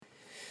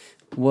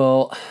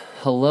Well,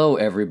 hello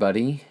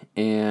everybody,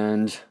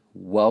 and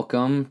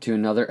welcome to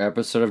another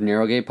episode of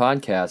Narrowgate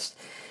Podcast.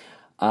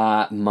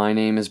 My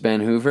name is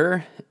Ben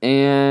Hoover,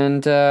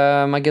 and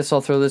I guess I'll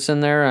throw this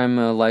in there. I'm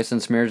a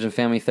licensed marriage and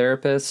family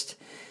therapist,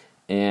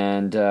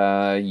 and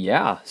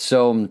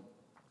so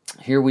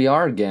here we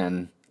are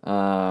again.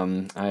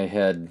 I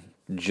had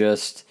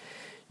just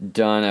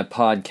done a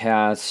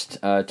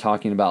podcast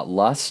talking about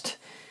lust,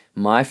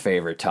 my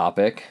favorite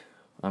topic.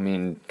 I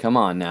mean, come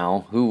on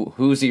now.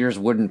 Whose ears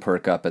wouldn't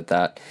perk up at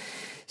that?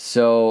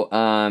 So,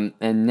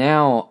 and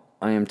now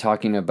I am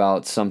talking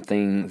about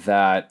something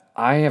that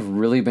I have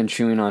really been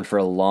chewing on for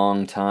a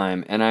long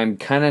time, and I'm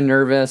kind of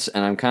nervous,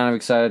 and I'm kind of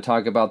excited to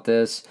talk about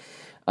this.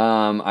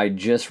 I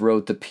just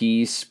wrote the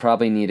piece.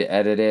 Probably need to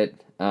edit it.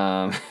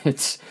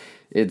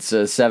 It's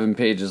 7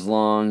 pages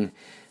long,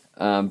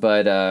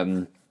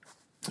 but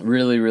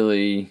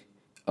really,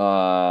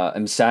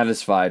 I'm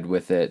satisfied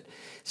with it.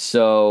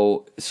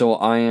 So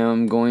I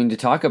am going to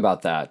talk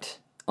about that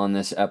on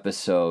this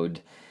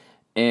episode.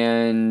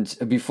 And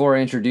before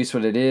I introduce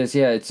what it is,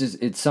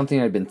 it's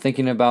something I've been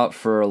thinking about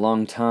for a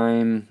long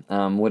time.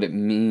 What it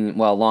mean?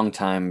 Well, a long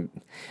time.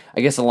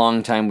 I guess a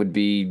long time would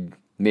be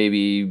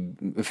maybe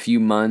a few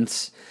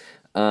months.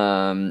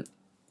 And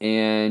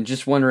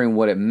just wondering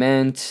what it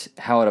meant,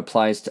 how it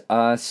applies to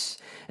us.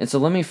 And so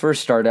let me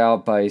first start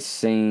out by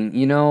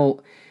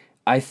saying,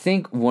 I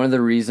think one of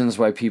the reasons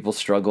why people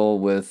struggle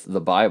with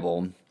the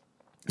Bible.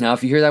 Now,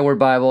 if you hear that word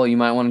Bible, you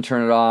might want to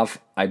turn it off.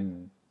 I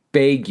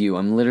beg you,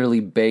 I'm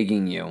literally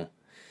begging you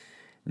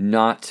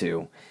not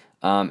to.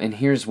 And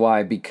here's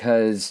why: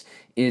 because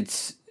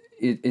it's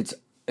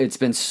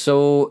been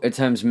so at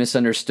times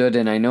misunderstood.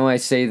 And I know I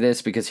say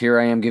this because here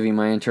I am giving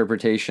my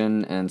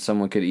interpretation, and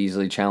someone could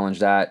easily challenge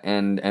that,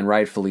 and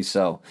rightfully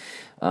so,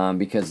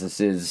 because this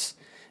is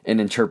an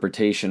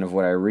interpretation of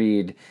what I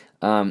read.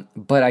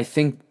 But I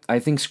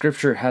think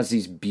Scripture has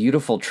these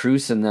beautiful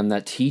truths in them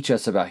that teach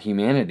us about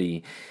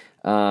humanity.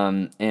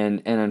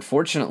 And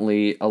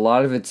unfortunately, a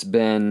lot of it's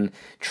been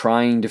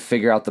trying to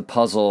figure out the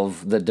puzzle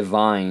of the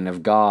divine,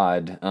 of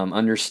God,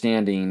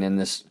 understanding, and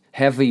this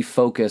heavy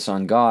focus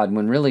on God,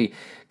 when really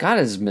God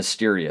is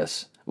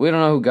mysterious. We don't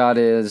know who God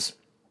is,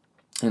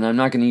 and I'm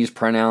not going to use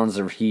pronouns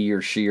of he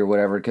or she or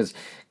whatever, because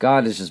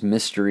God is just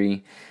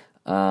mystery.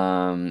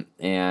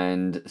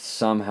 And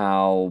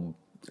somehow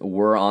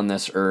we're on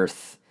this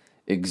earth,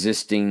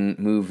 existing,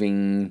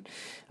 moving,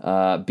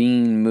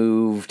 being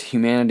moved.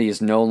 Humanity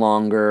is no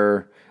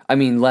longer,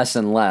 less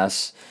and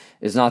less,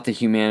 is not the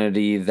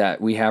humanity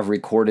that we have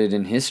recorded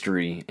in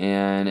history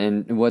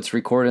and what's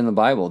recorded in the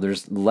Bible.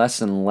 There's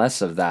less and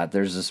less of that.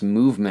 There's this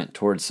movement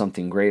towards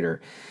something greater.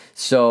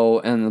 So,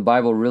 and the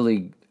Bible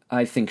really,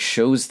 I think,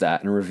 shows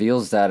that and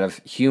reveals that, of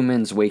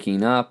humans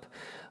waking up,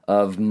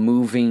 of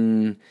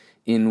moving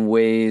in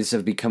ways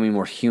of becoming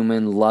more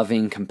human,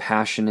 loving,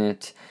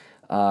 compassionate,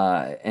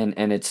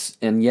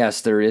 and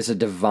yes, there is a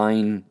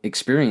divine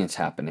experience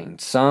happening.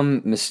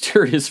 Some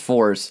mysterious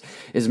force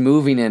is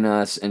moving in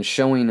us and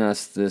showing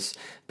us this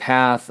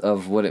path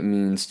of what it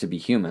means to be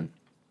human.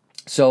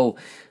 So,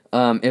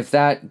 if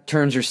that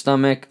turns your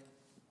stomach,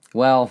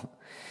 well,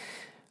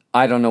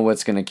 I don't know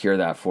what's going to cure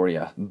that for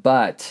you.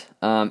 But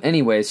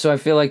anyway, so I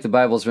feel like the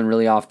Bible's been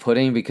really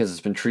off-putting because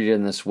it's been treated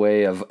in this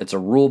way of, it's a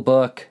rule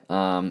book.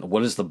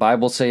 What does the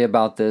Bible say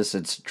about this?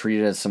 It's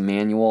treated as some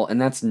manual,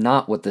 and that's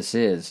not what this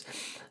is.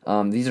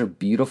 These are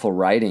beautiful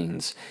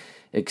writings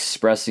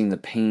expressing the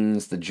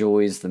pains, the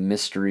joys, the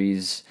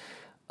mysteries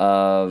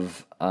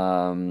of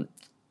human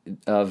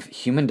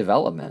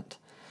development.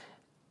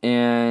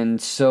 And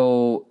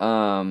so,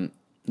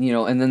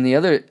 and then the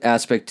other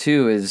aspect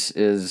too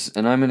is,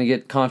 and I'm going to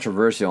get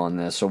controversial on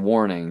this, so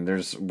warning.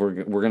 We're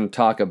going to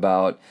talk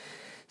about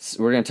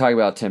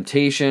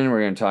temptation. We're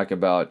going to talk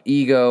about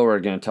ego. We're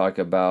going to talk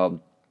about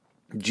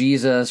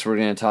Jesus. We're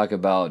going to talk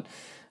about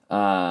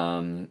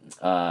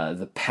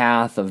the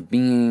path of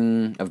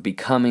being, of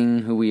becoming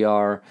who we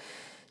are.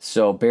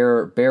 So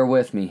bear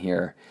with me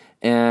here.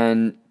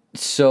 And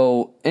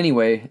so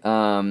anyway,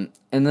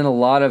 and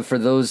then for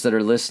those that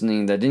are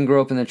listening that didn't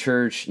grow up in the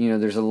church,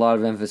 there's a lot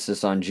of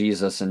emphasis on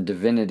Jesus and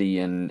divinity,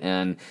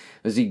 and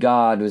was he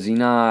God? Was he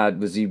not?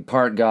 Was he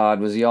part God?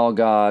 Was he all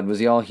God? Was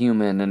he all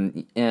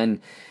human?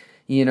 And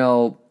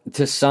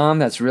to some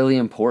that's really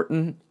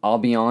important. I'll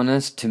be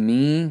honest, to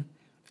me,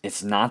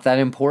 it's not that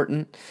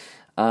important.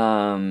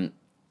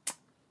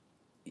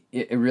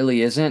 It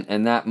really isn't,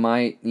 and that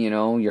might,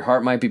 your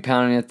heart might be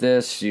pounding at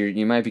this.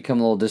 You might become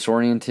a little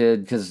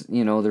disoriented because,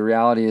 the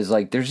reality is,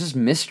 like, there's just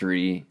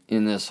mystery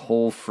in this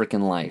whole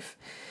freaking life.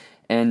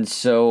 And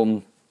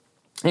so,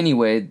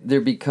 anyway,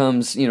 there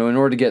becomes, in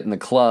order to get in the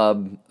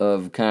club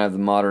of kind of the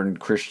modern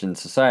Christian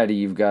society,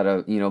 you've got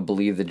to,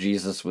 believe that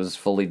Jesus was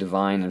fully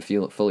divine and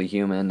fully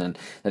human, and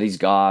that he's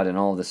God and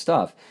all this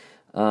stuff.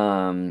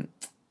 But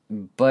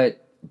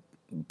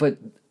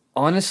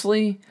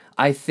honestly,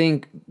 I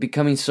think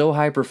becoming so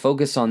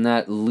hyper-focused on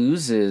that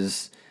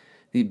loses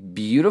the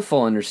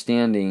beautiful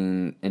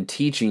understanding and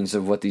teachings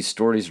of what these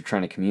stories are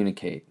trying to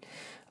communicate.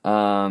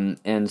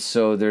 And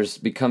so there's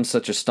become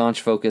such a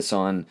staunch focus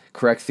on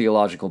correct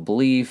theological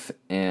belief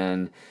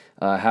and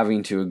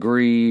having to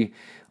agree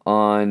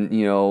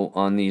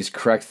on these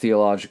correct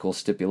theological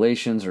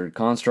stipulations or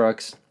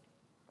constructs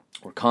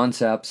or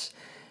concepts,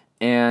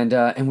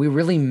 and we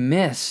really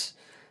miss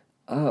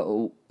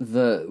how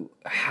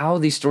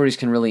these stories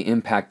can really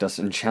impact us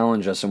and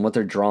challenge us and what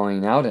they're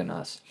drawing out in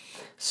us.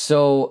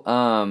 So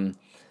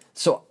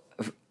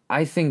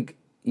I think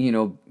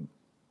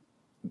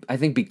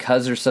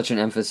because there's such an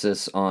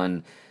emphasis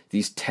on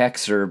these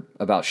texts are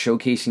about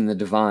showcasing the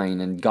divine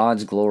and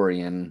God's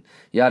glory and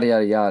yada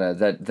yada yada,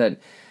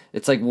 that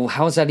it's like, well,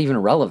 how is that even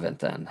relevant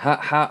then?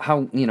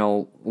 How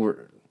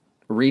we're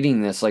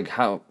reading this, like,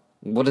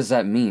 what does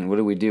that mean? What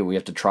do? We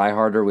have to try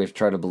harder, we have to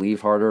try to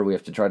believe harder, we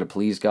have to try to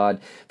please God.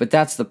 But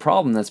that's the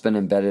problem that's been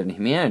embedded in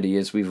humanity,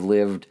 is we've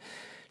lived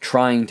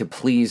trying to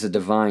please the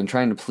divine,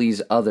 trying to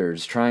please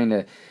others, trying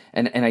to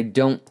and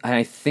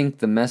I think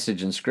the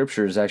message in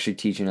Scripture is actually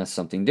teaching us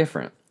something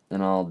different,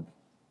 and I'll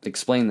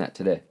explain that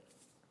today.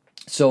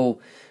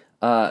 So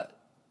I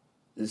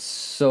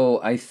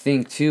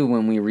think too,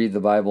 when we read the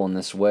Bible in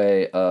this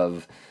way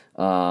of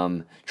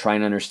trying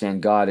to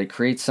understand God, it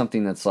creates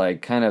something that's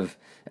like kind of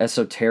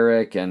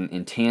esoteric and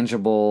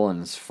intangible,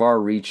 and it's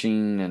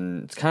far-reaching,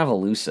 and it's kind of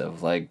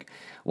elusive. Like,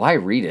 why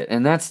read it?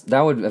 And that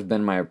would have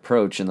been my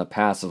approach in the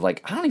past, of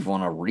like, I don't even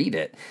want to read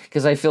it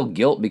because I feel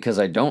guilt because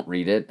I don't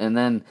read it. And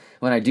then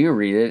when I do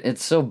read it,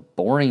 it's so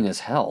boring as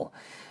hell,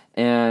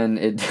 and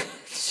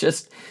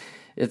it's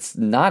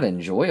not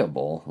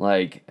enjoyable.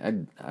 Like,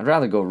 I'd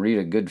rather go read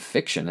a good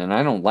fiction, and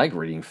I don't like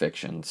reading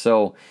fiction.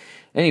 So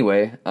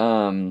anyway,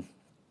 but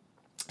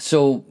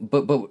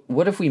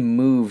what if we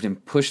moved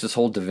and pushed this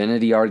whole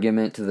divinity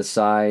argument to the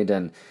side,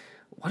 and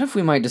what if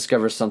we might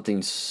discover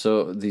something,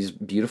 so these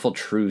beautiful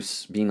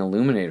truths being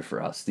illuminated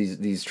for us,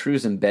 these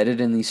truths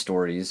embedded in these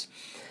stories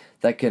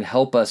that could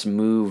help us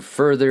move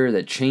further,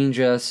 that change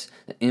us,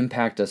 that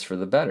impact us for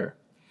the better.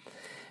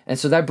 And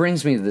so that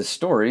brings me to this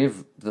story.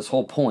 This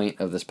whole point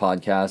of this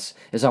podcast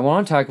is I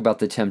want to talk about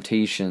the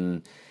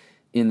temptation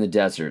in the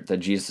desert that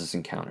Jesus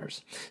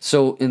encounters.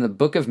 So in the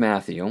book of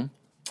Matthew,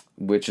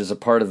 which is a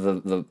part of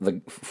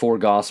the four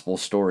gospel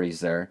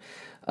stories there,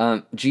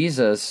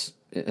 Jesus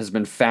has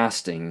been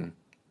fasting,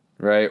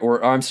 right?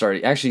 Or I'm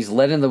sorry, actually he's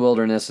led in the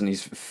wilderness, and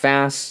he's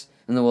fasts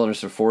in the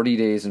wilderness for 40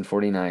 days and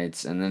 40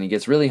 nights, and then he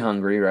gets really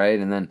hungry, right?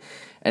 And then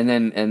and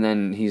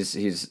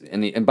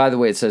by the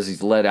way, it says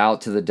he's led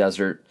out to the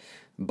desert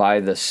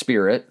by the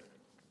Spirit,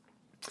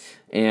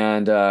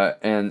 and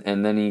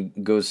then he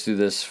goes through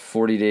this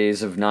 40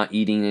 days of not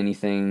eating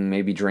anything,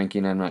 maybe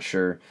drinking, I'm not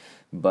sure,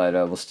 but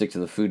we'll stick to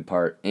the food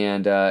part.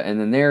 And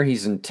then there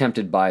he's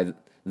tempted by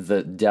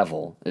the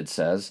devil, it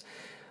says,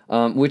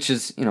 which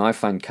is, I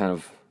find kind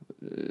of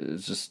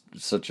just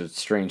such a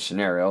strange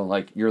scenario.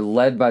 Like, you're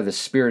led by the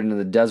Spirit into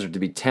the desert to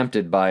be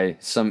tempted by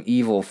some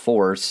evil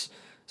force,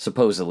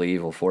 supposedly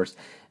evil force,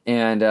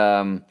 and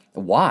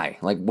why?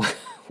 Like,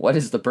 what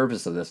is the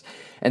purpose of this?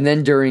 And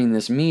then during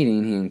this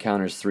meeting, he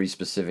encounters 3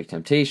 specific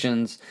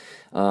temptations,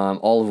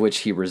 all of which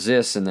he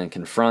resists and then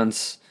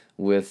confronts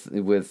with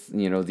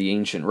the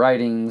ancient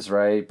writings,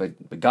 right?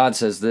 But God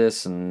says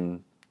this,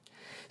 and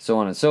so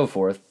on and so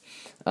forth.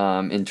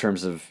 In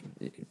terms of,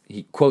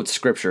 he quotes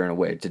Scripture in a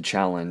way to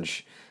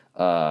challenge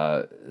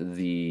what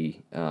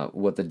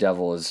the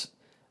devil is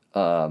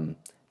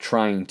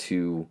trying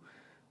to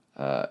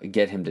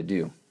get him to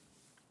do.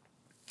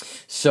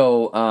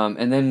 So,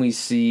 and then we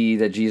see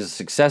that Jesus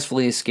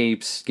successfully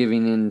escapes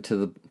giving in to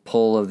the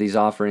pull of these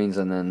offerings,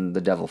 and then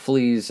the devil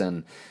flees,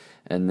 and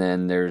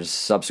then there's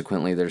some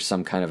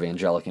kind of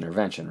angelic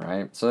intervention,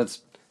 right? So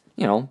that's,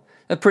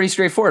 that's pretty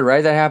straightforward,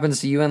 right? That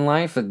happens to you in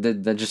life.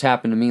 That just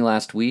happened to me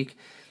last week,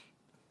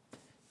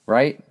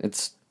 right?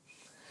 It's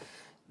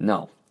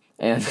no,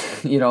 and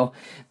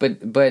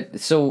but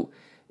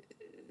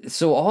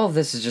so all of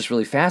this is just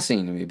really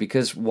fascinating to me,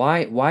 because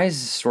why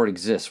does this story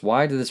exist?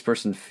 Why did this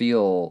person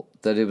feel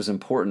that it was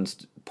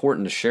important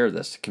to share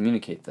this, to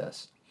communicate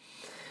this?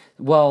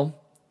 Well,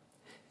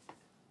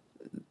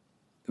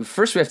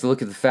 first we have to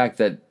look at the fact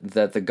that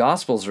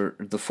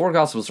the four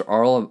Gospels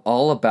are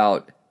all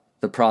about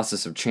the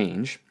process of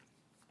change,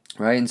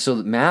 right? And so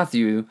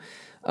Matthew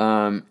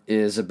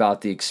is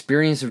about the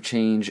experience of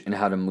change and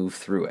how to move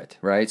through it,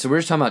 right? So we're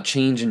just talking about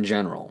change in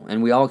general,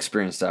 and we all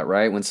experience that,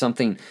 right? When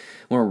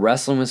we're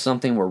wrestling with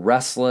something, we're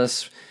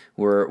restless,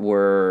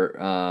 we're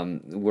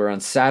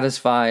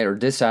unsatisfied or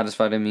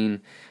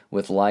dissatisfied,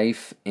 with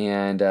life,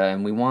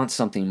 and we want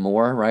something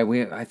more,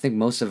 right? I think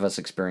most of us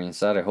experience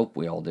that. I hope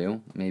we all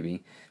do.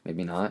 Maybe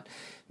not.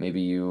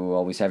 Maybe you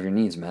always have your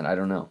needs met. I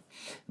don't know.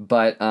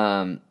 But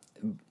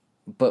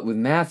with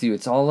Matthew,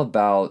 it's all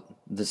about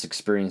this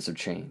experience of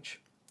change.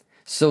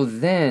 So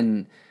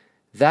then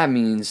that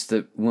means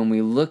that when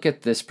we look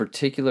at this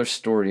particular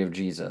story of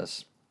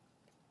Jesus,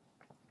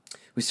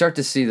 we start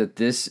to see that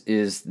this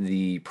is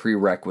the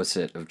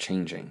prerequisite of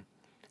changing.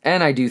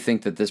 And I do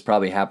think that this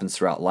probably happens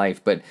throughout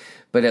life, but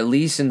at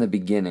least in the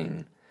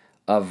beginning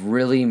of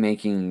really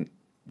making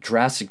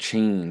drastic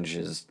change,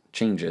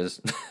 changes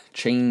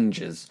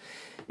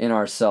in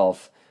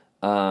ourself,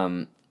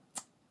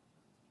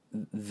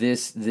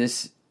 this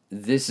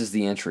is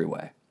the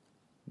entryway.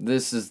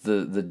 This is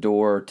the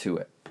door to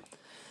it.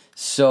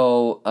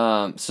 So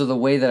the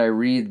way that I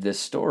read this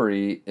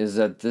story is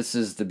that this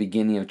is the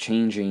beginning of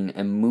changing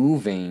and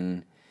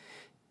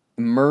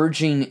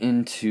merging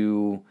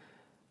into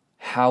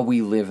how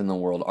we live in the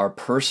world, our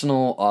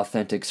personal,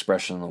 authentic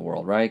expression in the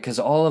world, right? Because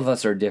all of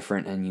us are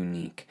different and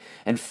unique.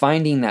 And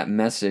finding that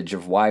message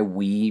of why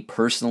we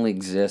personally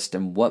exist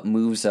and what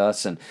moves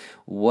us and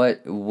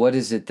what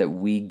is it that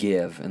we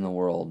give in the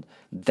world,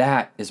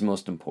 that is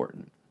most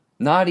important.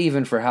 Not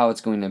even for how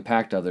it's going to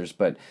impact others,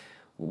 but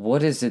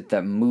what is it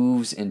that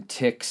moves and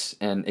ticks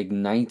and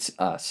ignites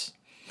us?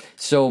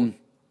 So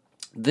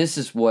this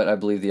is what I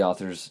believe the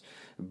author's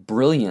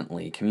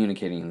brilliantly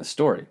communicating in the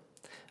story.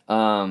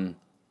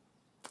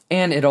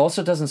 And it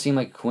also doesn't seem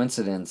like a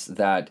coincidence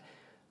that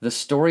the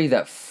story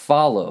that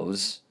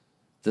follows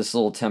this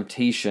little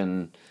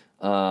temptation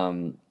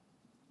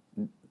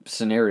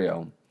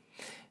scenario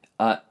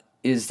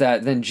is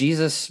that then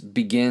Jesus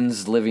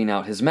begins living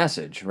out his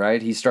message,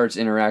 right? He starts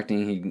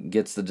interacting. He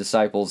gets the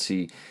disciples.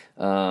 He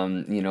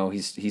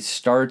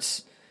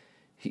starts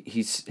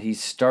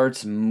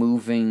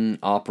moving,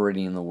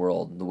 operating in the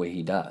world the way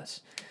he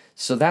does.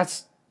 So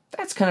that's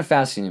kind of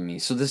fascinating to me.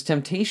 So this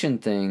temptation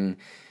thing,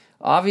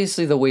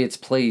 obviously the way it's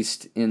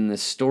placed in the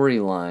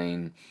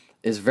storyline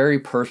is very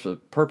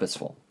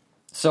purposeful.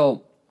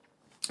 So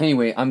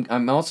anyway,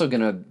 I'm also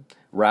going to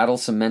rattle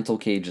some mental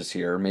cages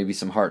here, maybe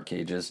some heart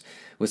cages,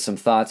 with some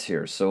thoughts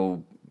here.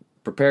 So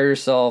prepare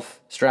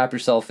yourself, strap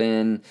yourself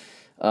in,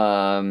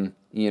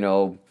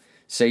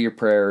 say your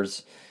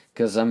prayers,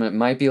 because it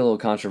might be a little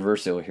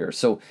controversial here.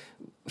 So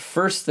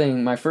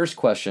my first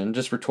question,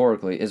 just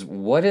rhetorically, is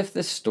what if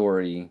this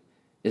story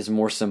is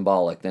more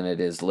symbolic than it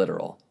is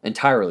literal,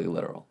 entirely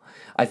literal?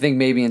 I think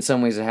maybe in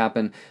some ways it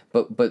happened,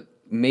 but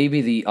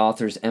maybe the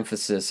author's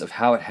emphasis of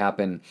how it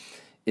happened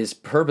is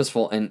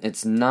purposeful, and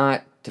it's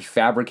not to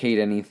fabricate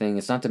anything.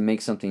 It's not to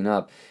make something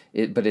up.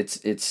 But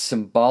it's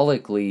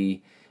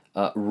symbolically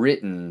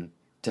written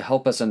to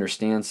help us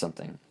understand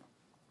something.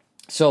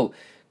 So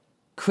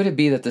could it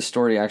be that this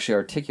story actually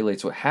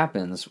articulates what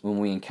happens when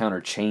we encounter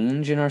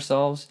change in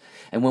ourselves,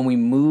 and when we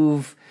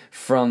move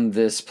from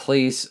this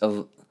place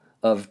of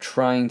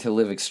trying to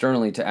live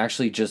externally to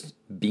actually just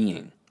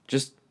being,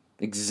 just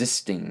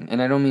existing?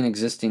 And I don't mean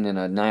existing in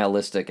a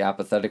nihilistic,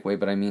 apathetic way,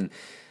 but I mean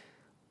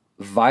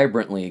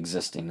vibrantly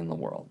existing in the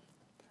world.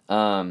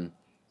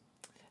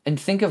 And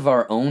think of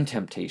our own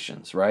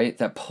temptations, right?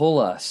 That pull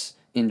us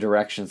in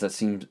directions that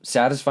seem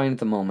satisfying at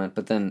the moment,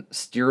 but then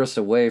steer us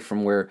away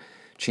from where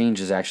change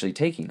is actually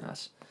taking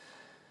us.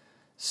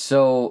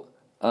 So,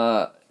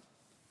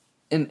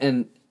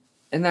 and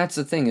that's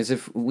the thing, is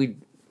if we,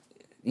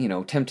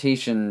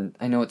 temptation,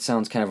 I know it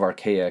sounds kind of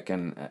archaic,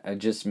 and I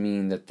just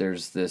mean that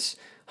there's this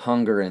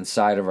hunger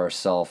inside of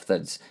ourself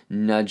that's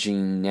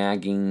nudging,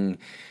 nagging,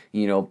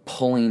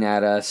 pulling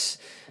at us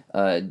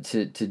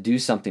to do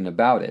something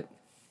about it.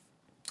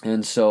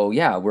 And so,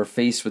 yeah, we're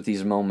faced with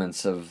these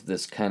moments of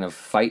this kind of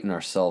fight in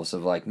ourselves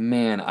of like,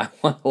 man, I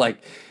want to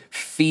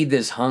feed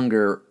this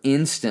hunger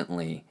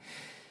instantly.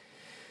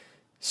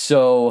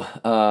 So,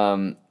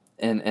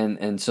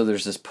 and so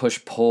there's this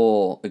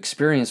push-pull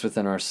experience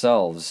within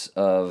ourselves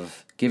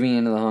of giving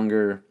into the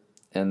hunger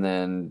and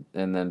then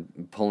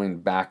pulling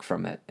back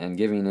from it, and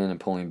giving in and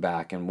pulling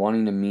back, and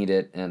wanting to meet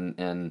it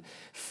and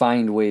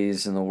find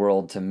ways in the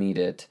world to meet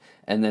it.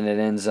 And then it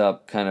ends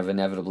up kind of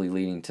inevitably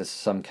leading to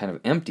some kind of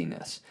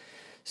emptiness.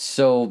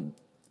 So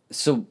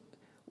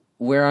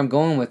where I'm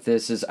going with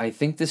this is, I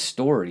think this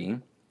story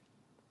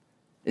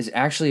is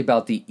actually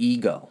about the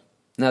ego.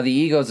 Now, the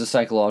ego is a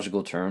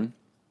psychological term.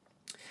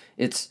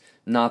 It's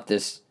not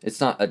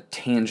a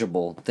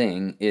tangible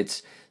thing.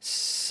 It's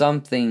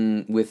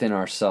something within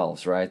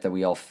ourselves, right, that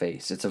we all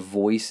face. It's a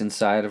voice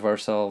inside of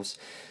ourselves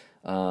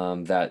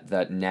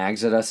that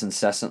nags at us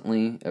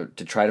incessantly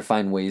to try to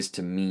find ways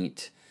to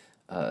meet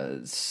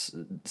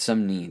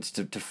some needs,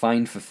 to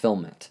find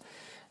fulfillment.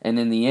 And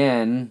in the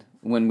end,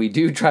 when we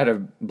do try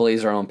to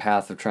blaze our own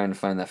path of trying to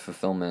find that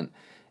fulfillment,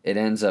 it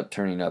ends up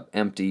turning up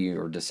empty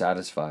or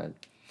dissatisfied.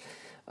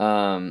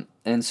 And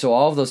so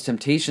all of those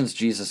temptations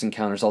Jesus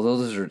encounters, although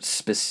those are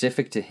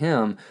specific to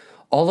him,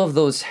 all of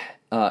those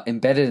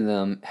embedded in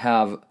them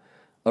have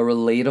a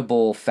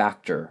relatable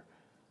factor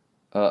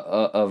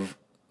of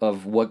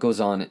what goes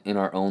on in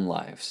our own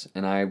lives.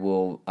 And I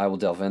will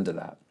delve into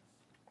that.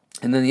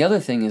 And then the other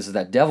thing is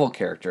that devil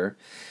character,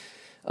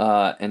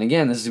 and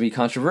again, this is to be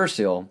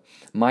controversial,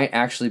 might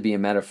actually be a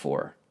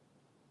metaphor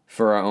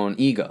for our own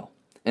ego.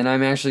 And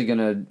I'm actually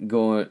going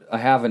to I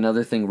have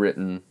another thing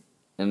written,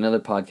 another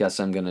podcast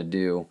I'm going to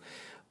do,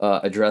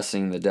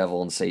 addressing the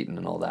devil and Satan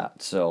and all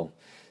that. So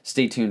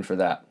stay tuned for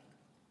that.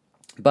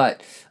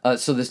 But,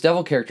 so this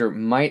devil character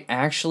might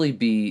actually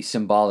be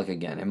symbolic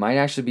again. It might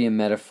actually be a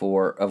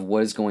metaphor of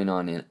what is going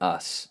on in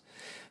us.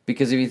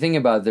 Because if you think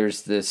about it,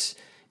 there's this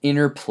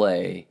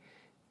interplay,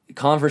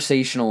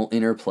 conversational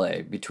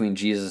interplay between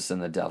Jesus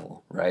and the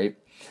devil, right?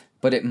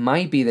 But it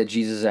might be that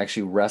Jesus is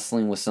actually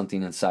wrestling with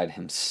something inside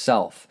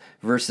himself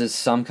versus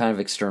some kind of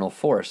external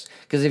force.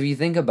 Because if you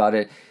think about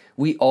it,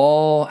 we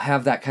all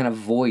have that kind of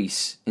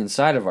voice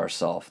inside of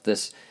ourselves,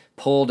 this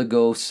pull to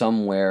go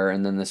somewhere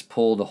and then this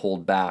pull to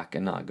hold back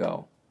and not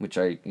go, which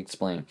I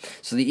explained.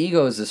 So the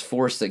ego is this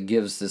force that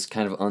gives this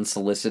kind of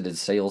unsolicited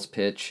sales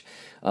pitch,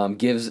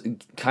 kind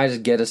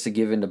of get us to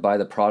give in to buy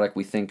the product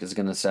we think is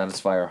going to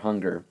satisfy our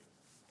hunger,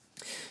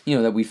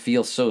 that we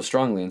feel so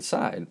strongly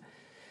inside,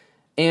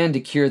 and to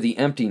cure the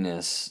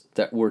emptiness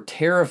that we're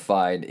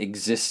terrified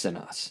exists in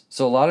us.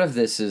 So a lot of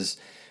this is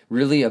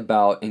really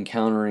about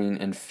encountering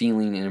and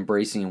feeling and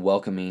embracing and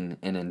welcoming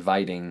and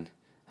inviting.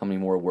 How many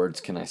more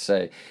words can I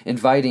say?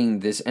 Inviting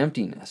this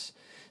emptiness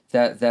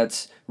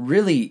that's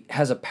really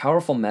has a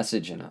powerful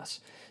message in us.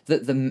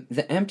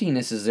 The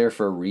emptiness is there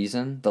for a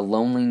reason. The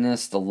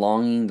loneliness, the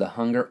longing, the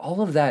hunger,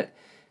 all of that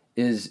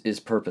is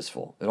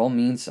purposeful. It all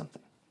means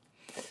something.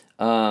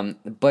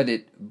 But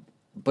the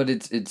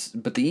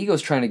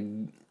ego's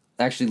trying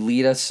to actually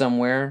lead us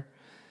somewhere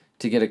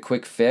to get a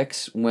quick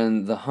fix,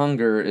 when the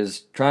hunger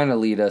is trying to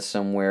lead us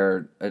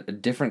somewhere, a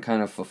different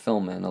kind of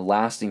fulfillment, a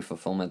lasting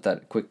fulfillment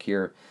that quick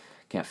cure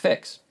can't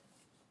fix.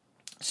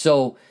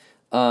 So,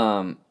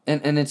 and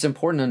it's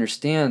important to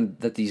understand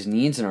that these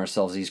needs in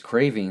ourselves, these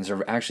cravings,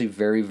 are actually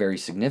very, very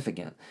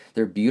significant.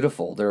 They're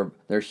beautiful.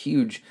 They're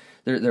huge.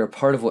 They're a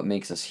part of what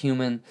makes us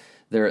human.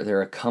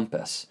 They're a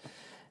compass.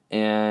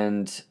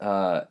 And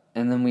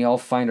then we all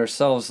find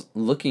ourselves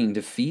looking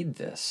to feed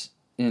this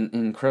in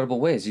incredible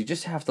ways. You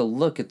just have to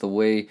look at the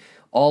way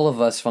all of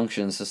us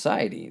function in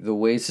society, the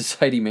way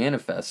society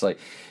manifests.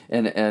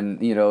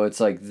 It's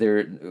like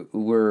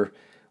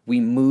we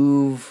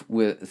move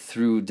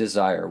through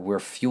desire. We're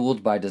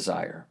fueled by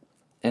desire.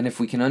 And if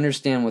we can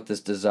understand what this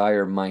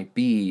desire might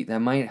be, that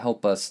might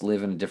help us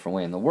live in a different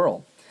way in the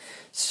world.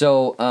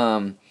 So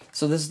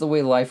this is the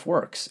way life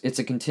works. It's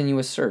a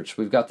continuous search.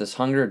 We've got this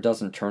hunger, it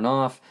doesn't turn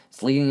off.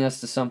 It's leading us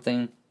to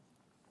something.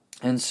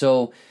 And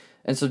so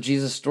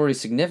Jesus' story is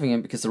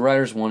significant because the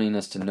writer's wanting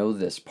us to know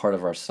this part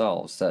of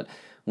ourselves, that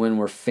when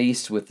we're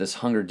faced with this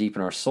hunger deep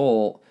in our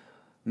soul,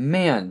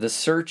 man, the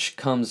search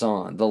comes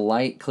on, the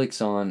light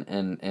clicks on,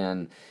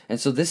 and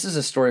so this is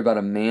a story about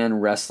a man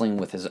wrestling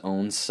with his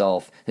own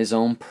self, his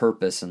own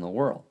purpose in the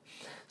world.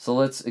 So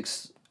let's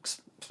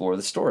explore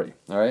the story,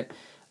 all right?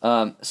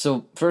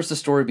 So first the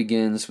story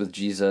begins with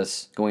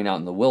Jesus going out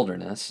in the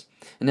wilderness.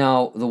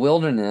 Now, the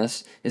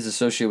wilderness is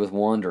associated with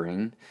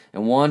wandering,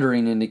 and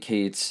wandering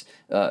indicates,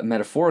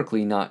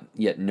 metaphorically, not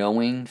yet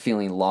knowing,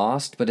 feeling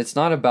lost, but it's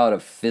not about a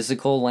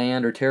physical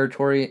land or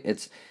territory,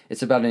 it's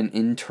about an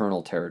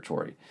internal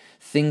territory,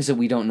 things that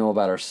we don't know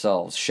about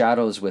ourselves,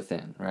 shadows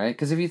within, right?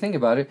 Because if you think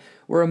about it,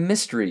 we're a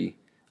mystery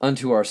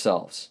unto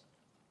ourselves.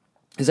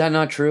 Is that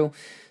not true?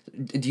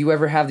 Do you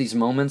ever have these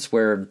moments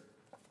where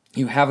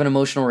you have an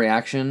emotional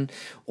reaction,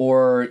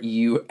 or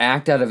you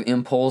act out of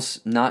impulse,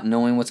 not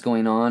knowing what's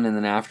going on, and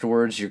then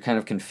afterwards you're kind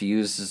of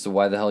confused as to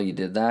why the hell you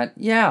did that?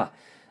 Yeah,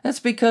 that's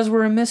because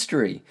we're a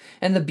mystery.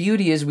 And the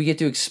beauty is we get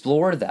to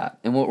explore that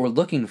and what we're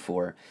looking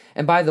for.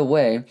 And by the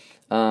way,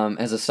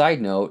 as a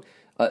side note,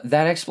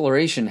 that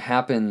exploration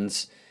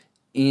happens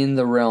in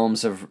the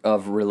realms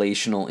of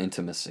relational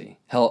intimacy.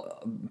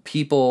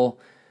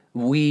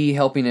 We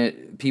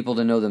helping people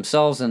to know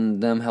themselves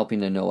and them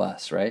helping to know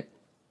us, right?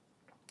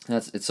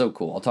 It's so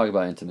cool. I'll talk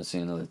about intimacy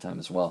another time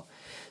as well.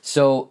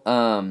 So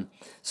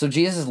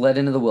Jesus is led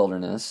into the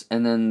wilderness,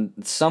 and then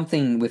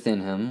something within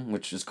him,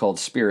 which is called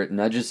spirit,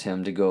 nudges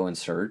him to go and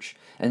search.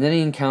 And then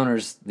he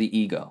encounters the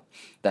ego,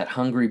 that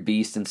hungry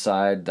beast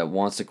inside that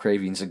wants the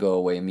cravings to go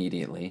away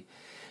immediately.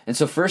 And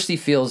so first he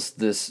feels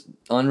this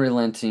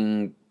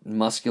unrelenting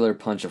muscular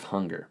punch of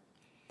hunger,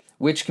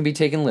 which can be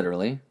taken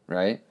literally,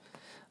 right?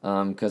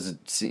 Because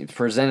it's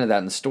presented that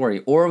in the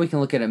story. Or we can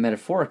look at it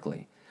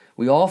metaphorically.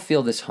 We all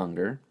feel this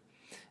hunger,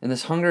 and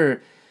this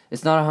hunger,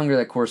 it's not a hunger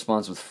that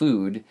corresponds with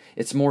food.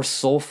 It's more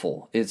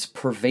soulful, it's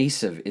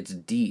pervasive, it's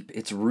deep,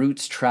 its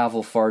roots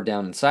travel far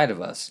down inside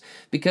of us.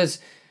 Because,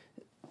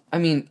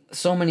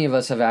 so many of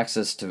us have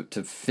access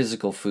to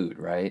physical food,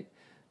 right?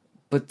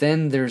 But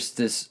then there's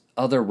this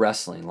other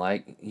wrestling,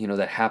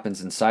 that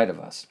happens inside of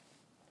us,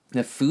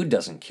 that food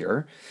doesn't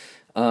cure.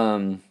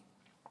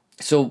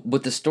 So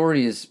what the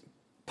story is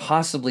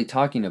possibly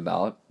talking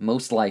about,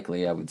 most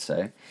likely, I would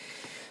say,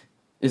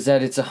 is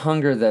that it's a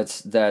hunger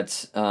that's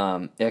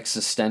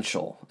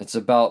existential. It's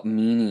about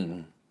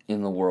meaning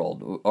in the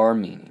world, our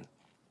meaning.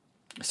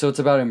 So it's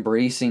about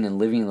embracing and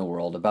living in the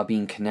world, about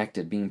being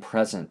connected, being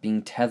present,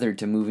 being tethered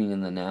to moving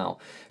in the now,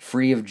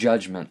 free of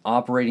judgment,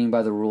 operating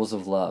by the rules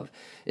of love.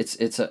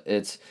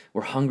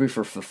 We're hungry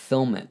for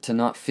fulfillment, to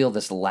not feel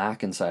this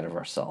lack inside of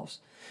ourselves.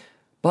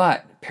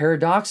 But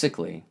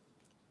paradoxically,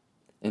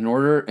 in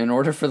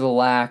order for the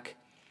lack,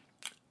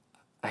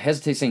 I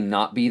hesitate saying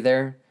not be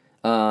there.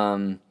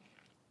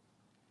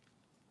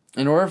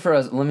 In order for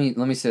us, let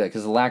me say that,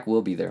 because the lack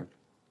will be there.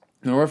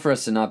 In order for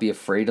us to not be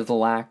afraid of the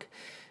lack,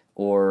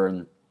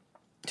 or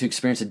to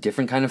experience a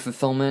different kind of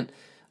fulfillment,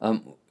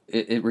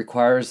 it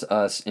requires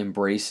us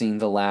embracing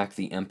the lack,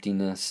 the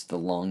emptiness, the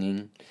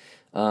longing,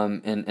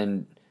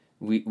 And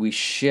we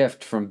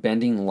shift from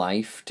bending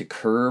life to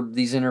curb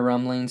these inner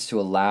rumblings to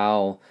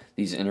allow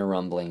these inner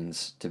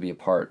rumblings to be a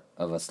part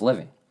of us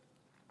living.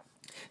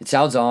 It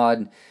sounds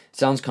odd, it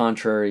sounds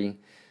contrary,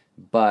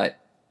 but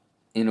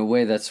in a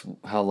way that's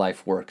how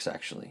life works,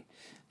 actually.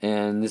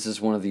 And this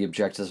is one of the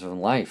objectives of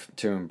life,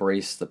 to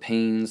embrace the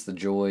pains, the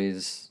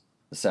joys,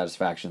 the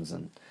satisfactions,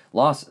 and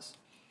losses.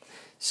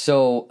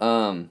 So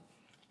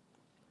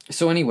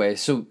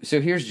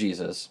here's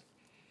Jesus,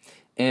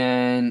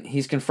 and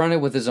he's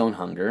confronted with his own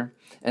hunger,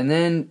 and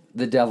then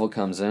the devil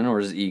comes in, or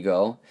his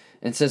ego,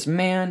 and says,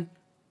 "Man,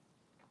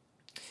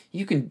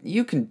 you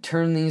can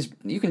turn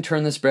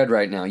this bread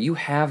right now. You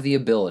have the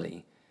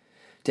ability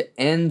to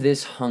end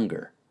this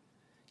hunger.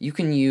 You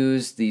can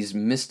use these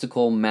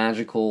mystical,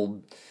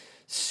 magical,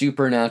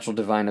 supernatural,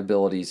 divine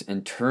abilities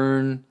and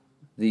turn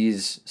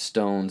these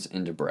stones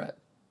into bread.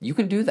 You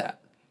can do that,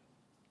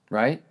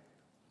 right?"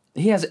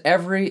 He has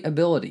every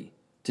ability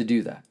to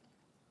do that.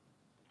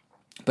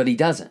 But he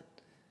doesn't.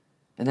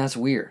 And that's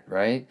weird,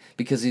 right?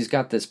 Because he's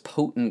got this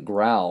potent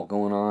growl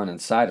going on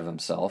inside of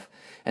himself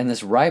and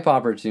this ripe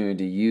opportunity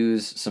to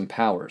use some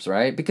powers,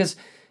 right? Because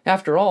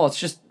after all, it's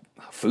just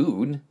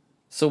food.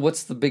 So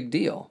what's the big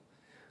deal?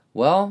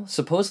 Well,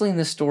 supposedly in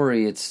this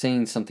story, it's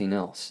saying something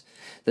else.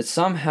 That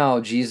somehow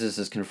Jesus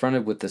is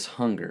confronted with this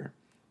hunger,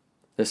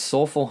 this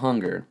soulful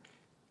hunger,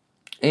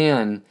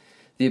 and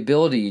the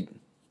ability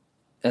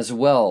as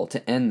well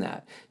to end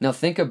that. Now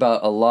think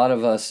about a lot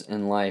of us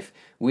in life.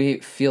 We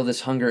feel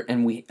this hunger,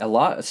 and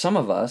some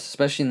of us,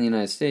 especially in the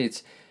United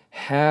States,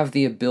 have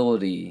the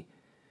ability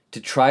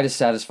to try to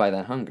satisfy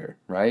that hunger,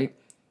 right?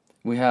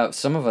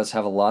 Some of us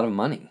have a lot of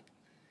money,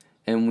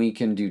 and we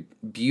can do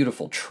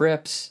beautiful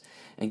trips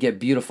and get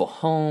beautiful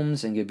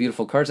homes and get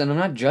beautiful cars. And I'm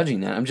not judging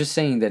that. I'm just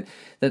saying that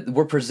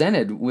we're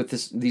presented with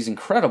these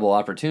incredible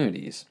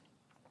opportunities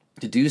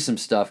to do some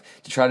stuff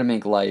to try to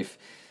make life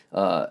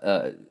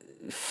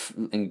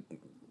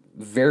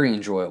very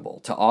enjoyable,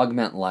 to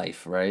augment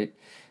life, right?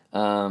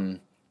 And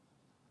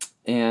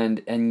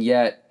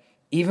yet,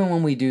 even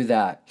when we do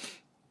that,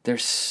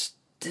 there's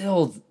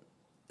still,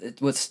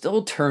 what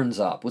still turns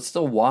up, what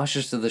still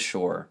washes to the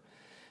shore,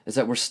 is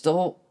that we're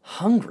still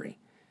hungry.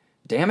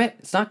 Damn it,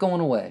 it's not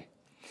going away.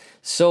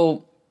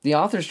 So the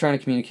author's trying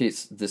to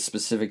communicate this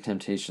specific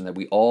temptation, that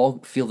we all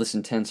feel this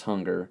intense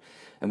hunger,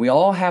 and we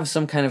all have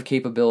some kind of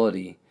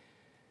capability,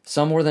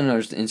 some more than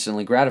others, to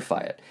instantly gratify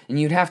it. And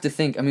you'd have to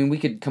think, we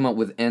could come up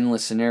with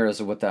endless scenarios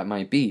of what that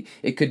might be.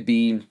 It could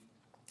be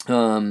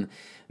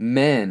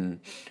men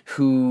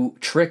who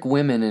trick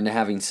women into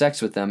having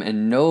sex with them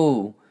and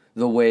know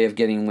the way of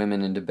getting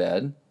women into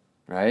bed,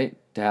 right,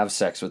 to have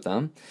sex with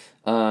them.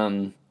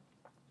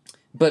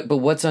 But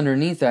what's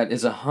underneath that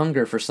is a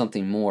hunger for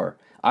something more.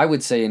 I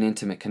would say an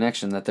intimate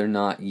connection that they're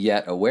not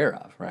yet aware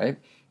of, right?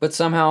 But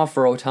somehow,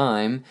 for a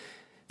time,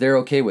 they're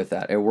okay with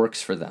that. It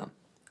works for them.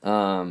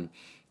 And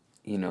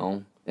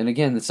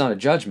again, it's not a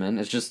judgment.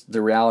 It's just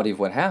the reality of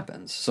what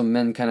happens. So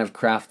men kind of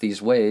craft these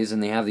ways,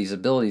 and they have these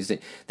abilities.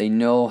 They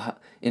know how,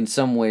 in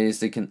some ways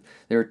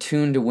they're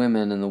attuned to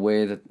women in the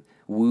way that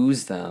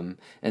woos them,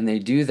 and they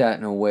do that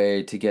in a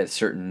way to get a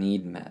certain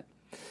need met.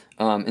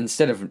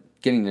 Instead of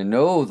getting to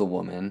know the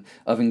woman,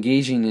 of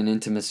engaging in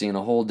intimacy on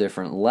a whole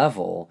different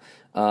level,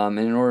 and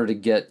in order to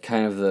get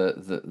kind of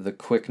the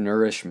quick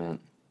nourishment,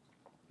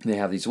 they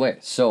have these ways.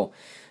 So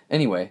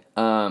anyway,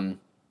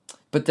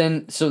 but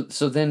then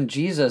then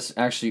Jesus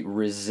actually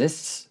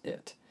resists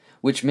it,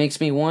 which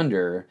makes me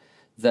wonder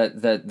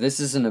that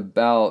this isn't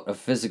about a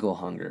physical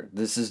hunger.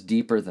 This is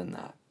deeper than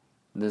that.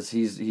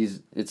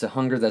 It's a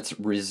hunger that's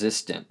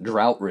resistant,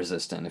 drought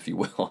resistant, if you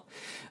will,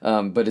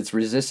 but it's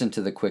resistant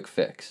to the quick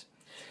fix.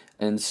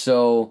 And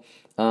so,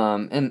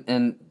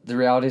 and the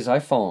reality is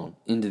I've fallen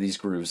into these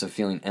grooves of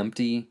feeling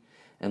empty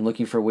and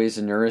looking for ways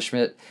of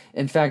nourishment.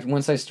 In fact,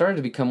 once I started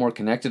to become more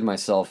connected to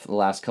myself the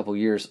last couple of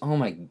years, oh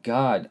my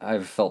God,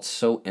 I've felt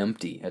so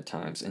empty at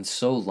times and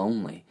so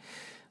lonely.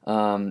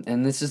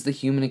 And this is the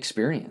human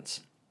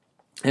experience.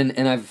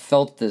 And I've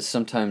felt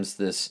sometimes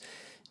this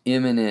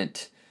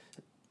imminent,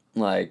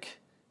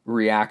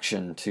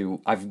 reaction to,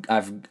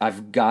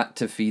 I've got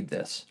to feed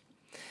this.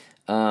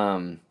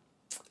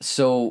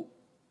 So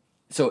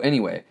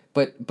anyway,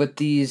 but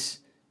this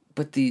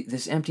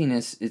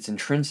emptiness, it's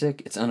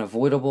intrinsic, it's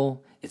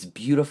unavoidable, it's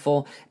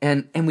beautiful,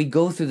 and we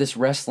go through this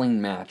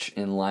wrestling match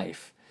in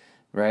life,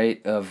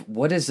 right? Of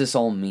what does this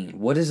all mean?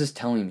 What is this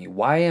telling me?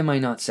 Why am I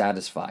not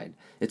satisfied?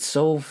 It's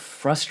so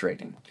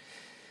frustrating.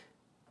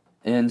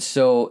 And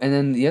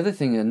then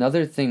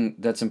another thing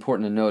that's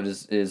important to note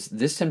is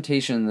this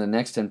temptation and the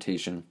next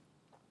temptation.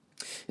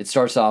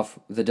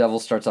 The devil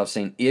starts off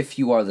saying, "If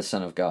you are the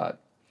Son of God."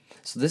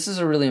 So this is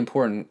a really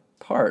important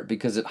part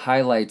because it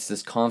highlights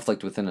this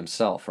conflict within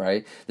himself,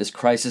 right? This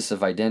crisis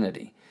of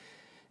identity.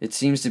 It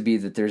seems to be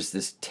that there's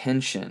this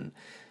tension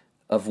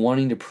of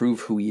wanting to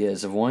prove who he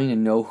is, of wanting to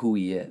know who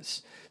he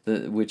is,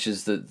 which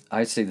is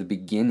I'd say the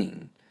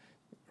beginning,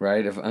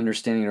 right, of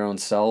understanding our own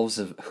selves,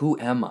 of who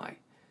am I,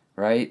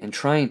 right?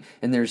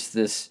 And there's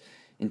this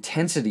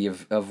intensity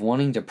of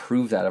wanting to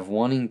prove that, of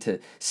wanting to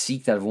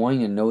seek that, of wanting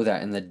to know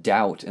that, and the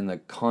doubt and the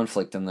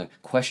conflict and the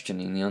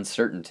questioning, the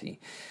uncertainty.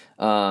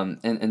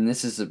 And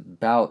this is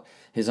about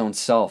his own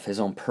self, his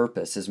own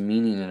purpose, his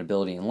meaning and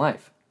ability in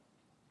life.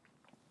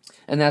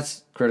 And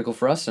that's critical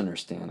for us to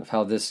understand, of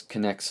how this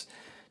connects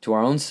to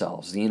our own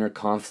selves, the inner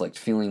conflict,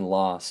 feeling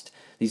lost,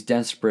 these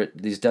desperate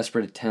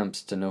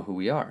attempts to know who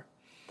we are.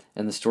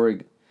 And the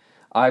story,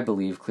 I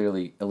believe,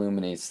 clearly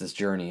illuminates this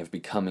journey of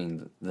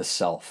becoming the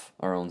self,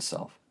 our own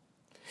self.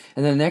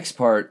 And the next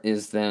part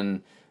is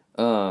then,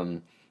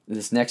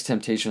 this next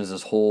temptation is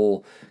this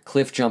whole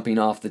cliff jumping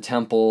off the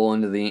temple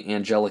into the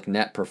angelic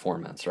net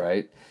performance,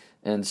 right?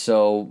 And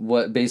so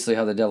basically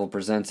how the devil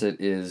presents it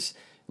is,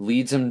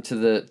 leads him to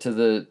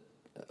the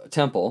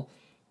temple,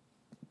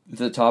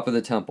 the top of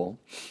the temple,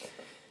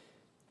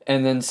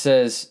 and then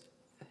says,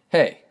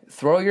 hey,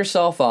 throw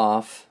yourself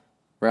off,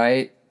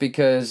 right?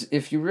 Because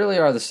if you really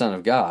are the Son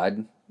of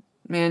God,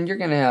 man, you're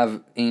going to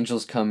have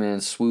angels come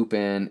in, swoop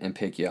in, and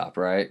pick you up,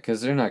 right?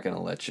 Because they're not going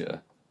to let you,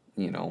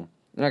 they're not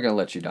going to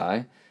let you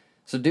die.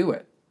 So do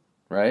it,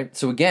 right?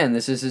 So again,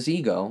 this is his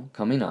ego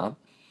coming up,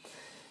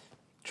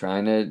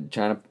 trying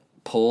to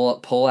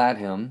pull at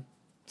him,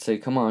 say,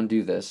 come on,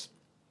 do this,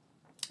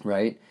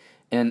 right?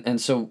 And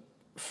so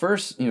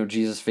first,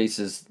 Jesus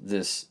faces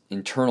this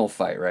internal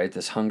fight, right?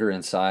 This hunger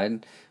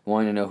inside,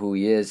 wanting to know who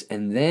he is.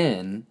 And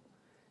then,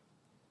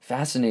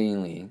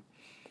 fascinatingly,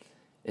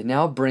 it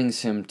now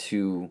brings him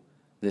to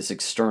this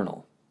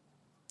external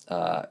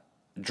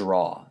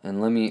draw.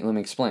 And let me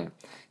explain.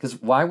 Because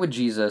why would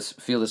Jesus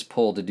feel this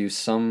pull to do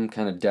some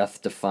kind of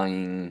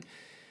death-defying,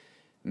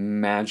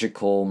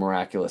 magical,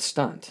 miraculous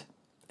stunt?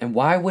 And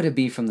why would it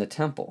be from the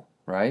temple,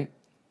 right?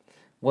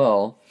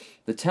 Well,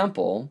 the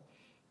temple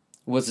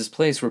was this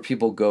place where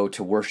people go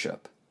to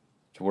worship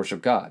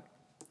God,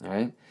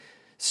 right?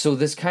 So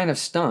this kind of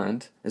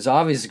stunt is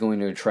obviously going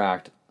to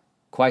attract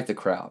quite the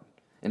crowd,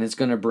 and it's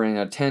going to bring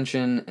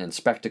attention and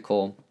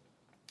spectacle,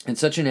 and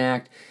such an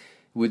act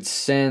would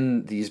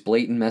send these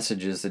blatant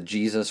messages that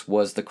Jesus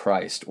was the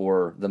Christ,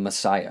 or the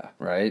Messiah,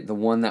 right? The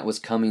one that was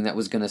coming, that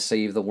was going to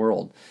save the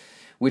world,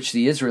 which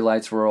the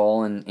Israelites were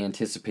all in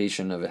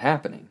anticipation of it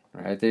happening,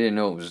 right? They didn't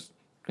know it was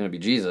going to be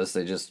Jesus,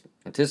 they just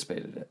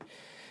anticipated it.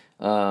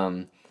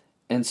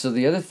 And so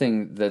the other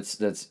thing that's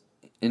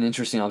an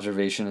interesting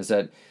observation is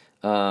that,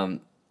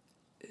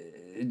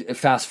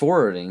 fast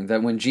forwarding,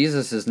 that when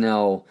Jesus is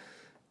now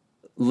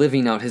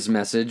living out his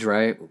message,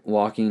 right,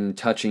 walking,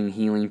 touching,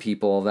 healing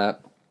people, all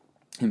that,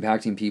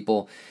 impacting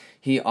people,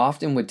 he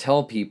often would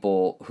tell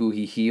people who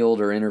he healed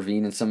or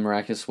intervened in some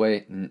miraculous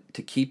way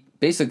to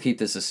basically keep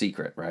this a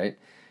secret, right,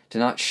 to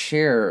not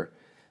share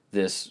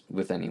this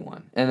with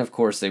anyone. And of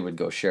course they would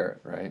go share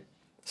it, right?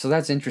 So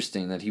that's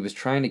interesting that he was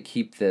trying to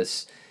keep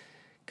this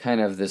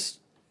kind of this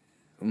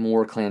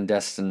more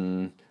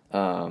clandestine,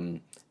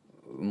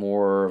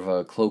 more of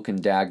a cloak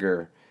and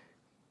dagger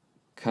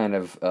kind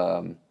of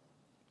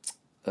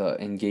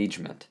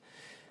engagement.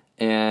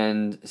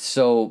 And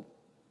so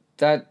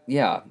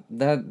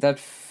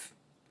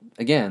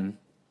again,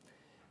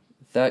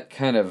 that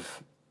kind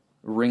of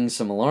rings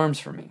some alarms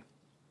for me.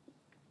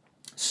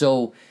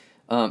 So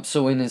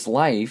in his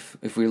life,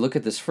 if we look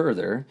at this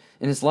further,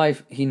 in his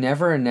life, he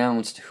never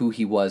announced who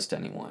he was to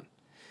anyone.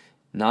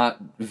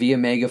 Not via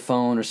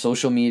megaphone or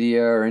social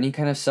media or any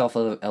kind of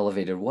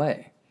self-elevated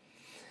way.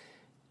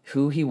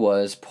 Who he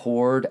was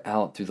poured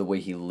out through the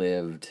way he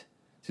lived,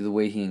 through the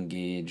way he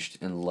engaged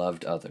and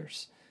loved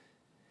others.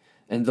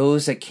 And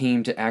those that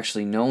came to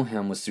actually know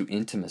him was through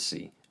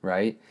intimacy,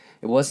 right?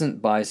 It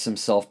wasn't by some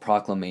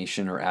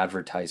self-proclamation or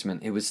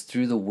advertisement. It was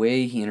through the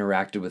way he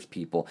interacted with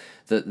people.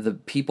 The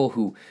people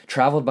who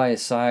traveled by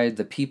his side,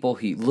 the people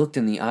he looked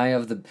in the eye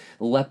of, the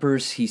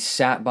lepers he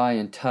sat by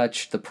and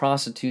touched, the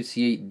prostitutes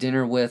he ate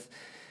dinner with.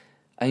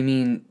 I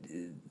mean,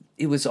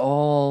 it was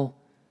all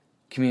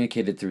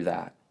communicated through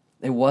that.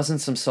 It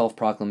wasn't some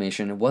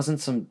self-proclamation. It wasn't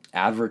some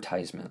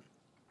advertisement.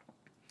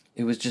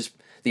 It was just,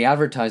 the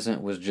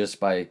advertisement was just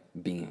by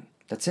being.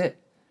 That's it.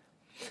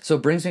 So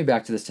it brings me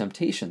back to this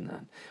temptation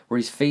then, where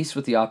he's faced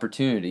with the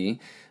opportunity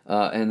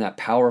and that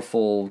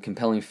powerful,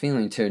 compelling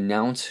feeling to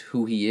announce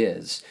who he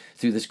is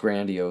through this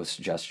grandiose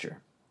gesture.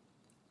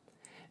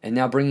 And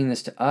now bringing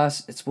this to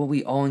us, it's what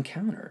we all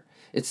encounter.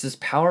 It's this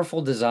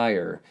powerful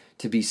desire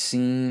to be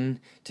seen,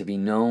 to be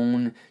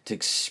known, to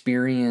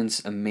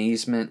experience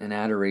amazement and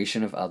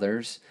adoration of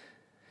others,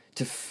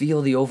 to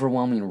feel the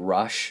overwhelming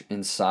rush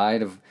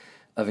inside of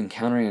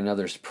encountering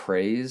another's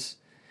praise.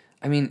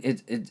 I mean,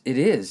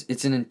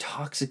 it's an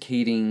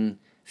intoxicating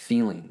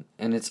feeling,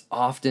 and it's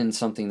often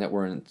something that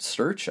we're in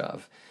search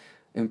of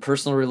in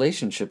personal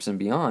relationships and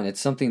beyond. It's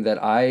something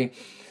that I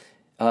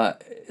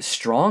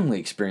strongly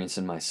experience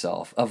in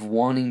myself, of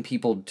wanting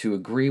people to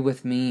agree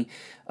with me,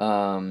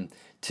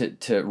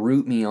 to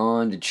root me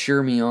on, to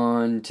cheer me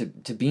on,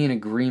 to be in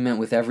agreement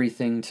with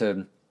everything,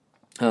 to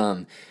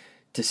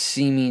to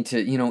see me, to,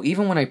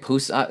 even when I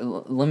post,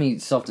 let me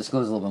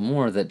self-disclose a little bit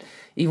more, that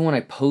even when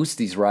I post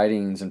these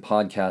writings and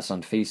podcasts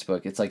on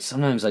Facebook, it's like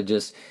sometimes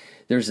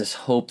there's this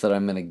hope that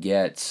I'm going to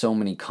get so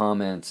many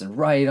comments and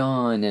right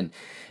on,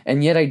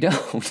 and yet I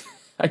don't.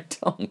 I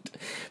don't.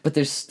 But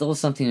there's still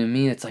something in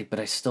me that's like, but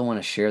I still want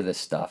to share this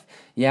stuff.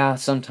 Yeah,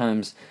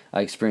 sometimes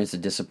I experience a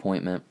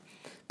disappointment,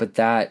 but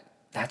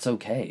that's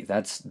okay.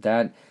 That's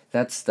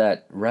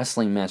that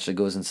wrestling match that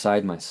goes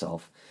inside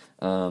myself.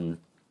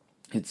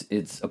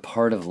 It's a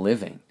part of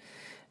living.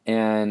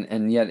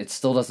 And yet it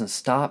still doesn't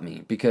stop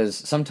me, because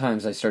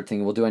sometimes I start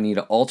thinking, well, do I need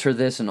to alter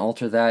this and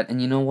alter that?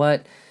 And you know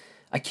what?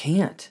 I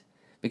can't,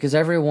 because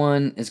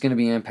everyone is going to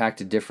be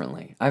impacted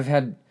differently. I've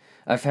had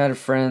a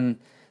friend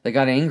that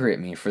got angry at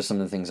me for some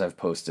of the things I've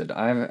posted.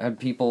 I've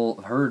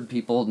heard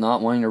people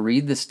not wanting to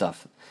read the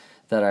stuff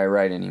that I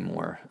write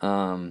anymore.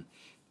 And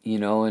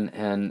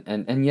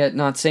yet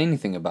not say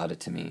anything about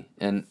it to me.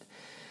 And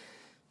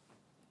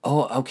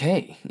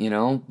okay,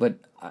 but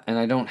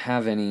I don't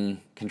have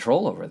any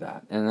control over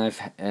that.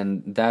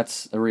 And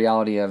that's a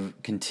reality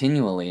I've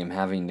continually am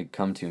having to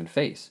come to and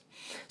face.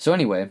 So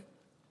anyway,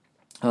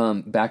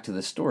 back to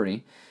the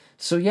story.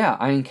 So yeah,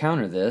 I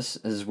encounter this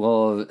as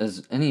well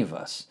as any of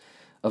us,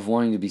 of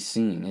wanting to be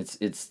seen. It's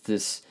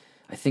this,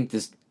 I think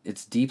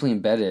it's deeply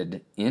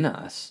embedded in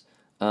us,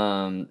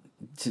 to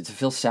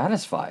feel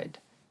satisfied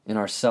in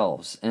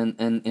ourselves.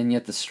 And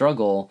yet the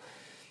struggle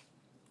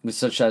with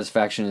such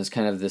satisfaction is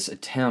kind of this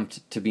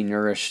attempt to be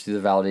nourished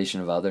through the validation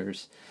of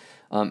others.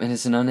 And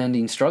it's an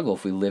unending struggle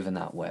if we live in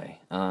that way.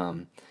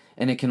 And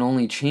it can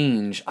only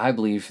change, I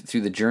believe,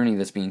 through the journey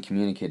that's being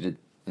communicated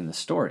in the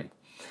story.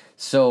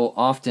 So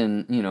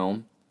often,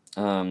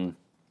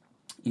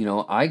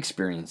 I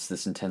experience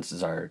this intense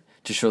desire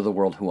to show the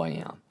world who I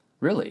am,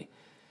 really,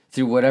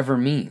 through whatever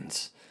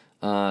means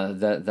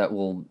that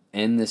will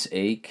end this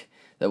ache,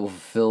 that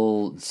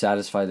will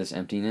satisfy this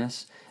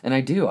emptiness. And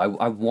I do.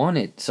 I want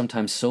it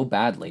sometimes so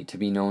badly to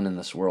be known in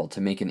this world, to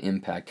make an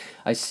impact.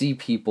 I see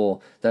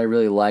people that I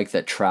really like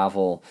that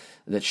travel,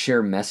 that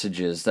share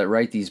messages, that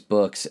write these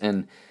books,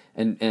 and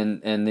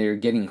they're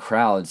getting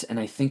crowds.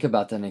 And I think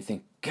about that and I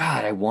think,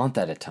 God, I want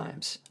that at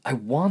times. I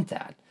want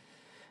that.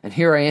 And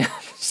here I am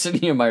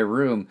sitting in my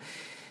room,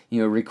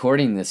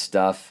 recording this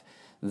stuff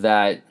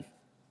that,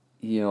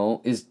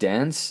 is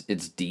dense,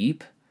 it's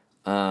deep,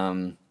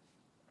 and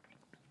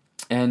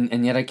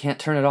yet I can't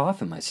turn it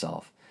off in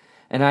myself.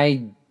 And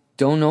I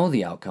don't know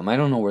the outcome. I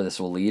don't know where this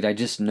will lead. I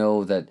just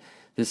know that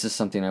this is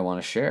something I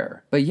want to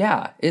share. But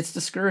yeah, it's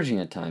discouraging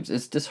at times.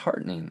 It's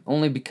disheartening,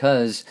 only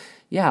because,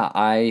 yeah,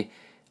 I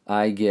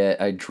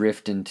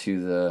drift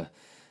into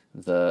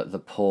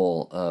the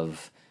pull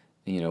of,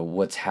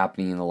 what's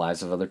happening in the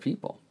lives of other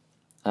people.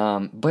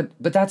 But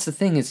that's the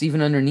thing. It's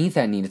even underneath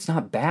that need. It's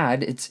not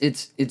bad.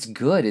 It's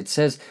good. It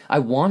says I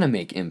want to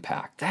make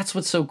impact. That's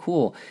what's so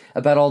cool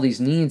about all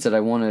these needs that I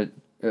want to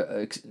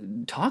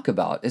talk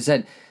about, is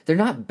that they're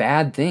not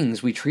bad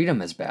things. We treat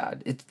them as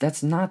bad.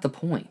 That's not the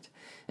point.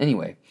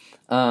 Anyway,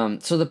 so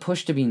the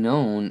push to be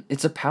known,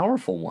 it's a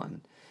powerful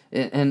one,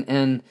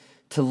 and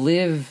to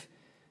live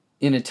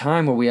in a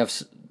time where we have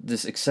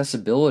this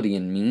accessibility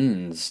and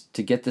means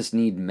to get this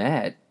need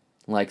met,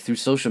 like through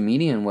social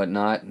media and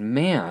whatnot,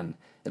 man,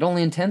 it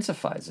only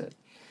intensifies it.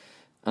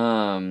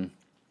 One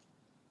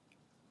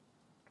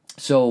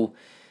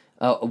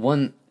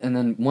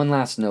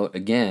last note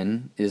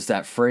again is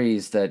that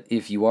phrase that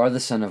if you are the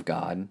Son of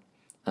God,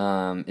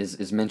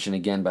 is mentioned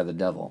again by the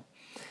devil.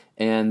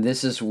 And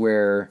this is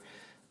where,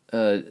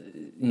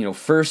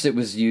 first it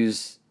was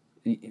used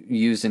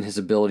in his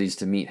abilities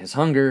to meet his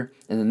hunger,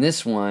 and then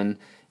this one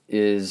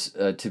is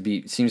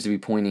seems to be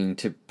pointing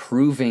to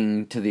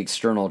proving to the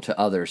external, to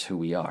others, who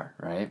we are,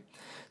 right?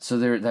 So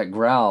that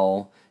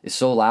growl is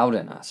so loud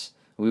in us.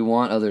 We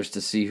want others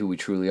to see who we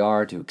truly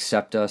are, to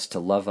accept us, to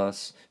love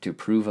us, to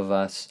approve of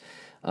us.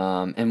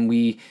 And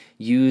we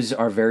use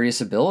our various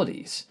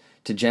abilities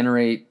to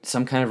generate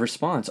some kind of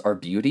response. Our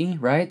beauty,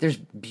 right? There's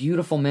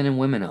beautiful men and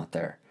women out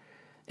there.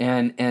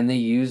 And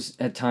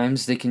at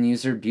times they can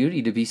use their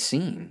beauty to be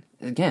seen.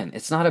 Again,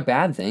 it's not a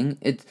bad thing.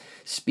 It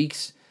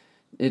speaks,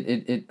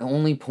 it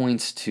only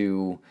points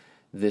to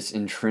this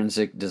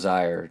intrinsic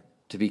desire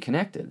to be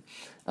connected.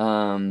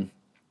 To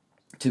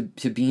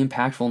be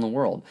impactful in the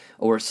world.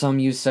 Or some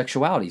use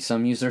sexuality,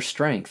 some use their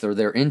strength or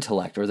their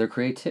intellect or their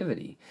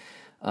creativity.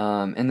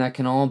 And that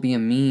can all be a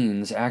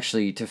means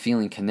actually to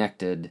feeling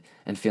connected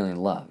and feeling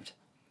loved.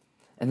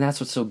 And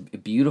that's what's so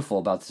beautiful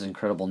about this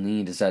incredible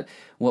need, is that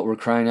what we're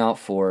crying out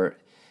for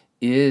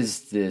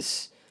is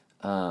this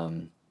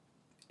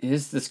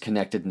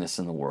connectedness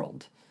in the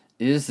world,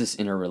 is this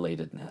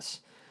interrelatedness.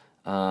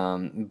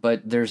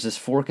 But there's this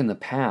fork in the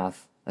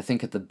path, I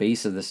think, at the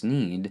base of this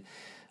need,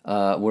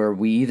 where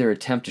we either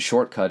attempt to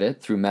shortcut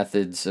it through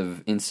methods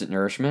of instant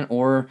nourishment,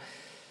 or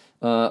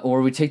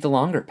we take the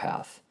longer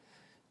path,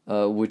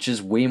 which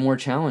is way more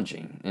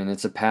challenging, and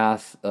it's a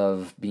path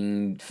of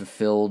being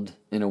fulfilled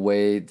in a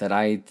way that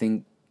I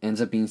think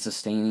ends up being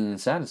sustaining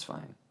and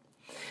satisfying.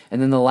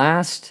 And then the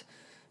last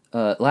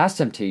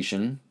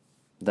temptation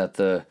that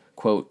the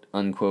quote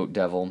unquote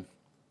devil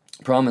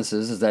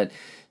promises is that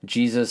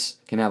Jesus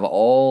can have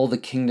all the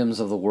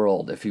kingdoms of the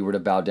world if he were to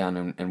bow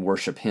down and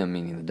worship him,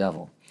 meaning the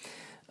devil.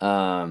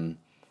 And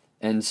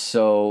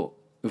so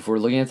if we're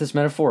looking at this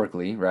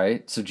metaphorically,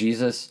 right? So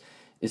Jesus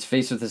is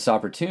faced with this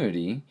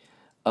opportunity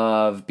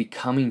of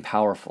becoming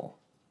powerful,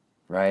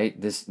 right?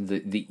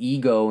 The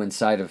ego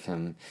inside of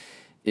him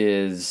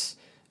is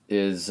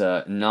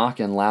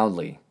knocking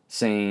loudly,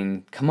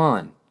 saying, come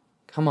on,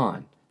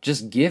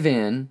 just give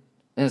in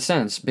a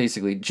sense,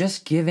 basically,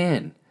 just give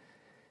in.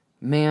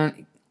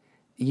 Man,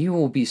 you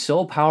will be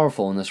so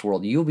powerful in this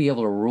world. You'll be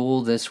able to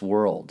rule this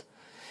world.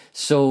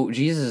 So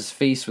Jesus is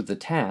faced with the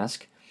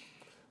task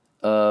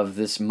of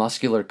this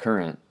muscular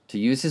current to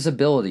use his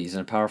abilities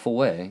in a powerful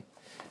way,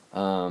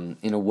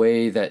 in a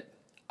way that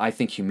I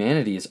think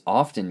humanity has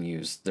often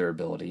used their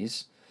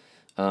abilities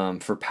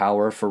for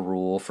power, for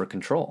rule, for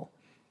control.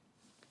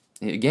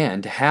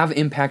 Again, to have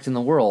impact in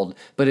the world,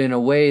 but in a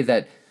way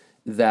that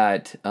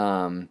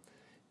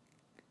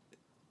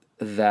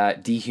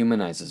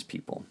dehumanizes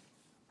people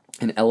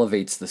and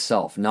elevates the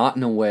self, not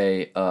in a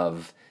way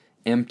of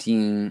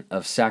emptying,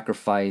 of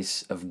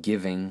sacrifice, of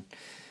giving.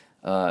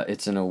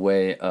 It's in a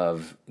way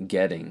of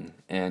getting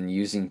and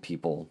using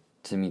people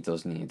to meet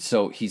those needs.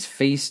 So he's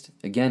faced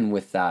again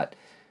with that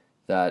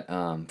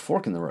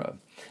fork in the road.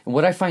 And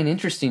what I find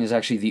interesting is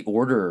actually the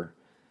order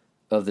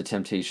of the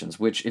temptations,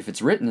 which, if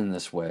it's written in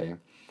this way,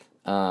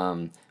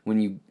 when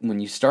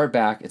you start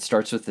back, it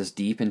starts with this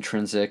deep,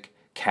 intrinsic,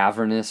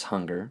 cavernous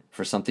hunger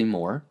for something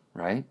more,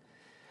 right?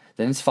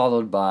 Then it's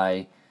followed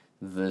by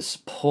this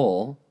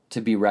pull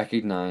to be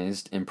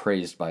recognized and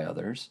praised by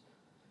others.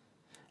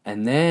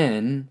 And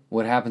then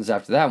what happens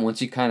after that,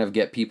 once you kind of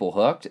get people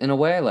hooked in a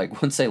way,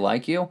 like once they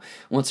like you,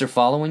 once they're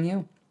following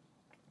you,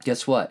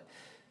 guess what?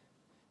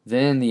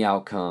 Then the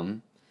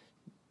outcome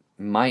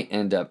might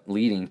end up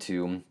leading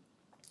to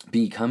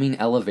becoming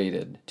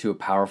elevated to a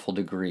powerful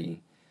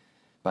degree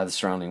by the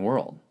surrounding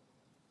world.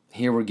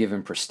 Here we're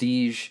given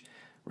prestige,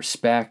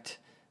 respect,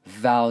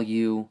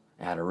 value,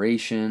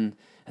 adoration,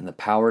 and the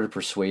power to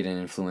persuade and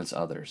influence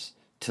others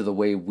to the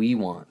way we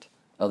want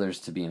others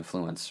to be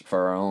influenced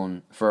for our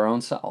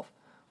own self.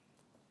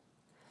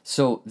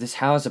 So this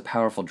has a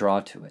powerful draw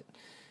to it.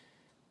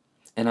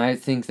 And I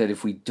think that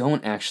if we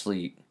don't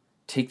actually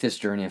take this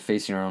journey of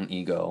facing our own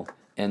ego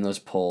and those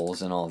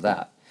pulls and all of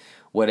that,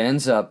 what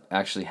ends up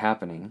actually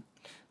happening,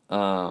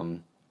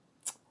 hang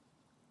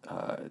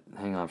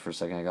on for a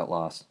second, I got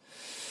lost.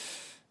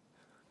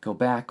 Go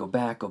back.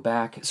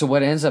 So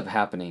what ends up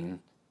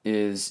happening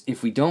is,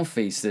 if we don't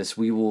face this,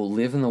 we will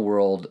live in the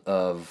world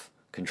of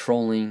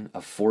controlling,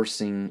 of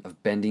forcing,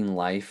 of bending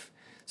life,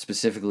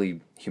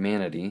 specifically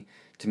humanity,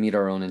 to meet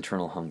our own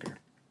internal hunger.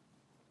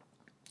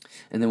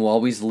 And then we'll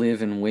always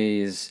live in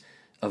ways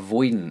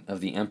avoidant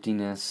of the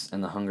emptiness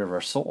and the hunger of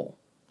our soul,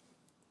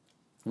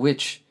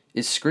 which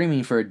is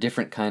screaming for a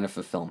different kind of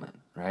fulfillment,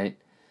 right?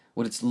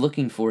 What it's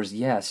looking for is,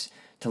 yes,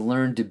 to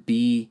learn to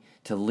be,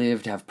 to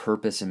live, to have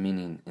purpose and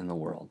meaning in the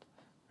world,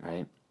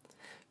 right?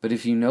 But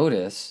if you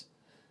notice,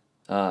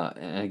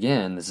 and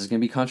again, this is going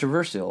to be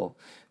controversial,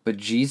 but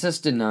Jesus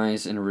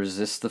denies and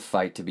resists the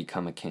fight to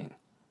become a king,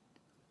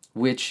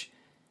 which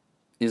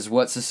is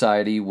what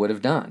society would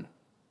have done.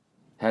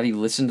 Had he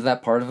listened to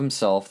that part of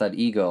himself, that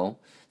ego,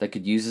 that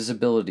could use his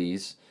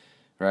abilities,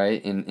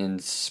 right, in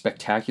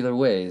spectacular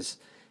ways,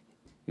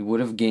 he would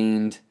have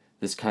gained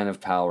this kind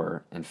of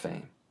power and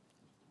fame.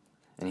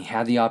 And he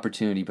had the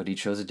opportunity, but he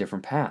chose a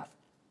different path.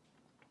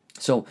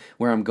 So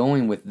where I'm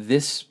going with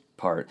this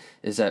part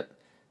is that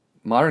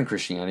modern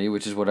Christianity,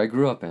 which is what I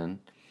grew up in,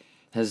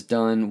 has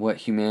done what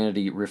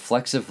humanity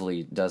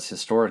reflexively does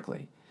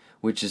historically,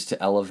 which is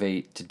to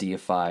elevate, to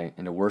deify,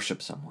 and to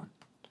worship someone.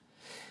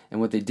 And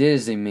what they did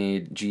is they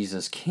made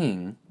Jesus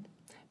king,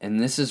 and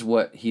this is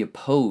what he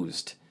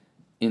opposed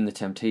in the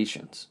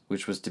temptations,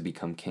 which was to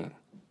become king.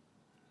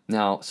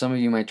 Now, some of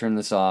you might turn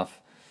this off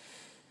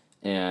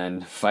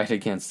and fight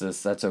against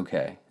this. That's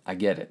okay. I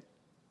get it.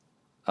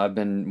 I've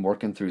been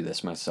working through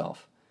this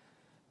myself.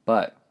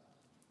 But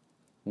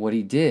what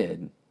he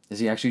did is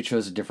he actually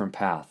chose a different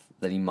path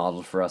that he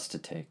modeled for us to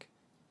take.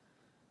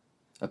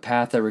 A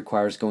path that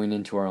requires going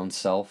into our own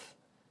self,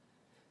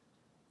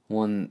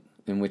 one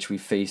in which we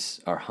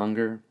face our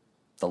hunger,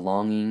 the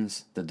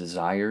longings, the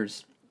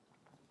desires,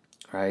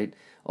 right?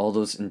 All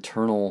those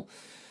internal,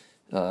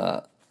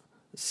 that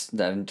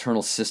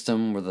internal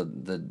system where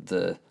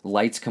the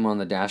lights come on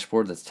the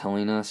dashboard that's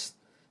telling us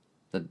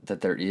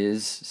that there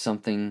is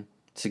something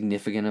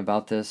significant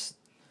about this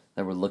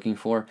that we're looking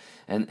for.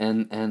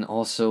 And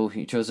also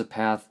he chose a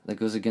path that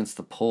goes against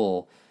the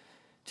pull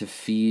to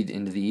feed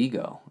into the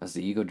ego as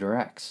the ego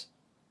directs.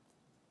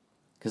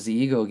 Because the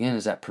ego, again,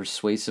 is that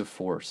persuasive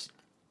force.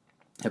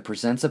 It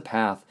presents a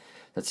path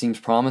that seems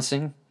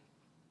promising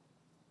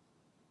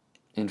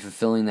in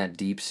fulfilling that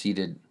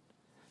deep-seated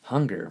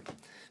hunger,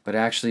 but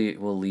actually it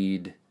will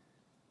lead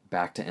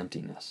back to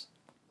emptiness.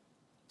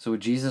 So what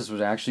Jesus was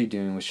actually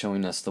doing was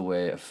showing us the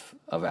way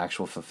of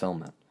actual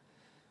fulfillment.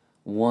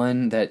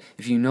 One that,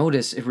 if you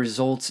notice, it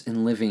results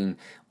in living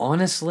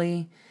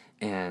honestly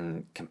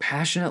and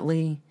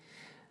compassionately,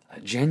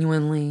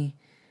 genuinely,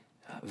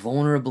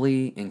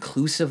 vulnerably,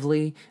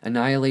 inclusively,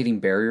 annihilating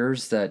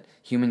barriers that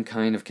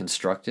humankind have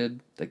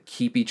constructed that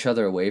keep each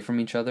other away from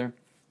each other,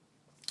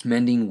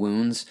 mending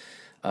wounds,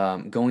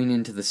 going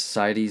into the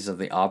societies of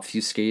the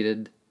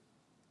outcasted,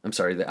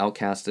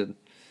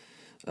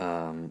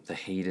 the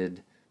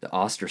hated, the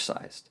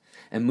ostracized,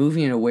 and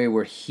moving in a way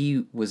where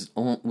he was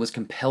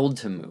compelled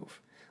to move,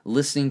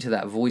 listening to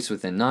that voice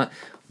within, not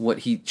what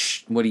he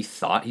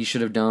thought he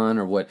should have done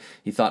or what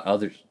he thought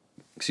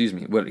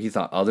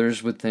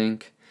others would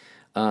think,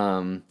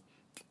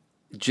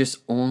 just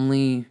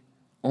only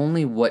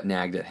what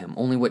nagged at him,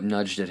 only what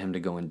nudged at him to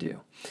go and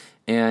do.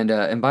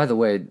 And by the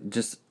way,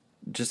 just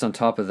on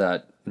top of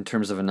that, in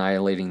terms of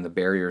annihilating the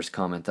barriers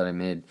comment that I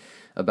made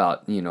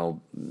about,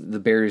 the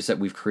barriers that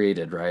we've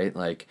created, right?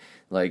 Like,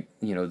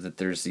 that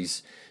there's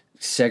these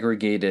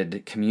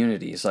segregated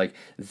communities like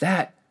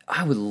that.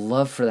 I would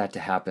love for that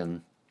to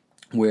happen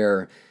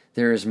where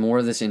there is more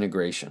of this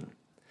integration,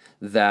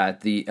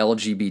 that the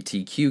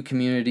LGBTQ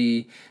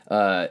community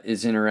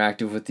is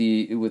interactive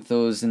with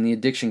those in the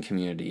addiction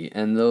community,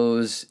 and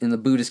those in the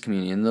Buddhist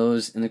community, and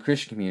those in the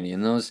Christian community,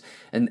 and those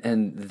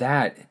and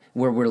that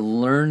where we're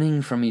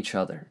learning from each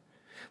other,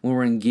 where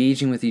we're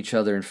engaging with each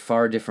other in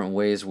far different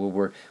ways,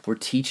 where we're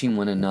teaching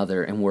one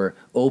another and we're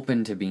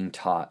open to being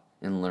taught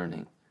and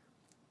learning.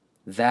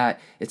 That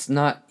it's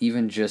not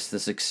even just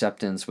this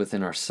acceptance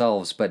within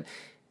ourselves, but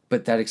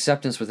that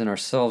acceptance within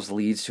ourselves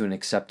leads to an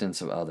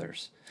acceptance of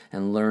others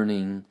and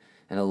learning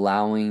and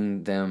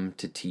allowing them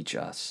to teach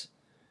us.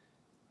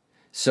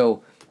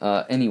 So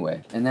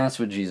anyway, and that's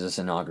what Jesus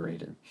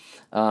inaugurated.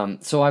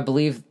 So I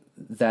believe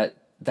that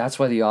that's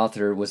why the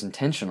author was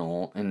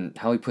intentional in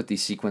how he put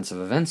these sequence of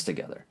events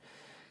together.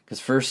 Because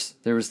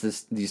first there was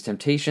these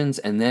temptations,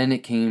 and then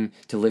it came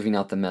to living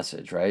out the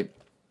message, right?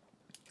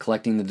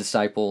 Collecting the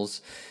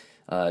disciples,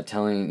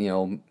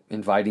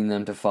 inviting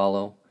them to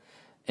follow,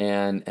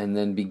 and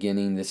then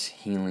beginning this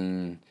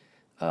healing,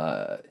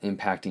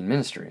 impacting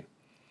ministry.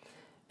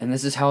 And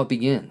this is how it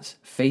begins: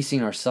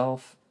 facing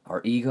ourself,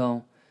 our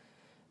ego,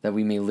 that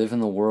we may live in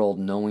the world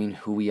knowing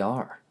who we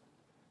are,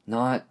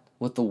 not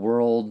what the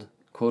world,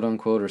 quote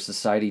unquote, or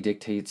society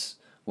dictates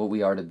what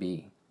we are to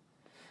be.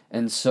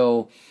 And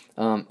so,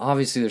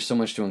 obviously, there's so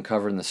much to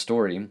uncover in the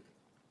story,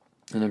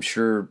 and I'm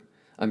sure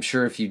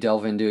if you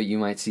delve into it, you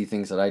might see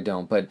things that I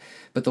don't. But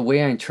the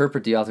way I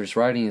interpret the author's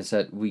writing is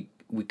that we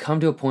come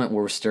to a point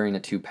where we're staring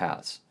at two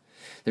paths.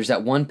 There's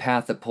that one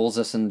path that pulls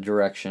us in the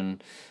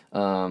direction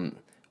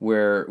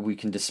where we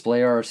can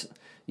display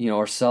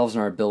ourselves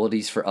and our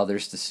abilities for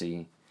others to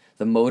see,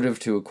 the motive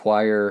to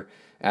acquire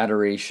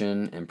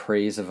adoration and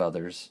praise of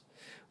others,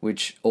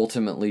 which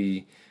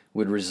ultimately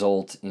would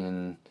result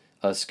in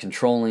us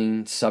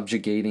controlling,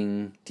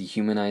 subjugating,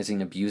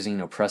 dehumanizing,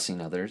 abusing,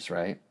 oppressing others,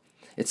 right?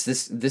 This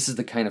is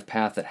the kind of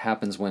path that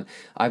happens when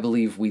I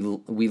believe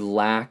we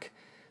lack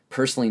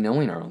personally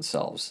knowing our own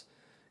selves,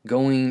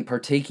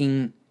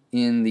 partaking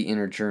in the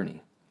inner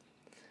journey.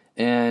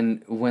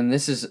 And when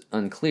this is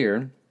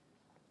unclear,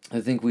 I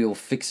think we will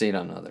fixate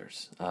on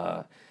others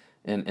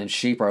and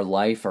shape our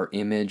life, our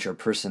image, our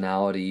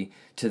personality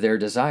to their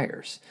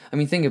desires. I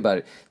mean, think about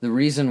it. The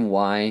reason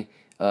why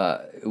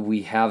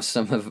we have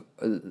some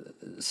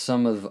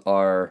of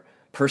our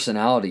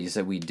personalities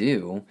that we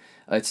do,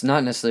 it's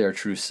not necessarily our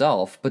true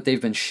self, but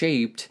they've been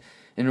shaped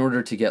in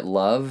order to get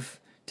love,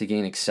 to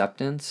gain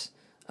acceptance.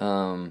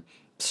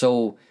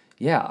 So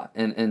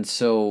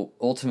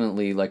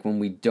ultimately, like when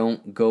we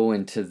don't go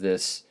into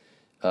this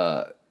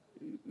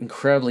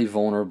incredibly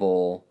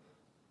vulnerable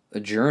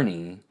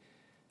journey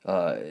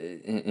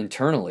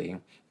internally,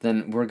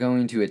 then we're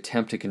going to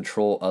attempt to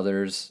control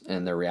others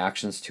and their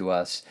reactions to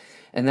us.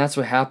 And that's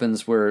what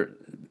happens where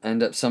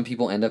some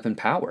people end up in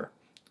power.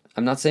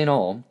 I'm not saying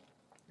all,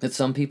 but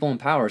some people in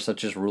power,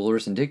 such as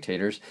rulers and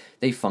dictators,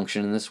 they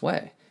function in this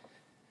way.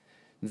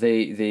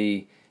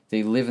 They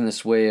live in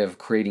this way of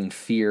creating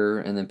fear,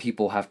 and then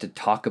people have to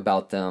talk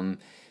about them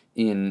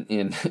in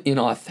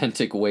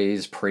inauthentic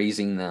ways,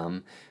 praising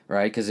them,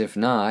 right? Because if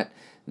not,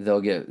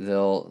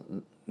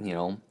 it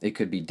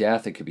could be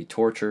death, it could be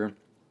torture.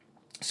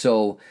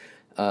 So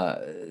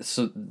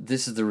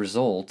this is the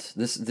result.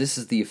 This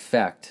is the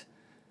effect,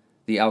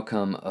 the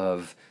outcome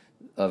of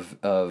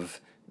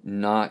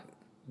not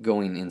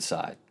going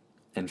inside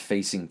and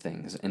facing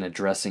things and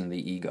addressing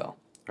the ego,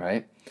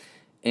 right?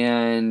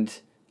 And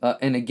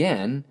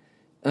again,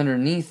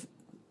 underneath,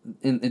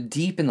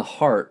 deep in the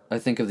heart, I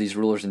think, of these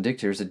rulers and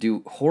dictators that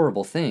do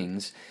horrible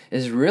things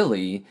is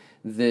really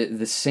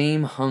the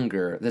same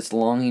hunger that's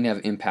longing to have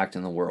impact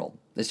in the world.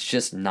 It's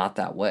just not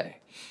that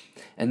way.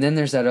 And then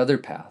there's that other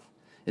path.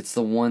 It's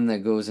the one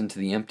that goes into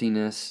the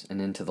emptiness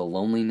and into the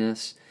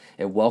loneliness.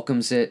 It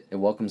welcomes it. It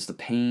welcomes the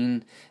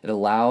pain. It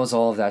allows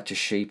all of that to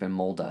shape and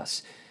mold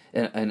us.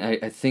 And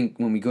I think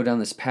when we go down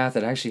this path,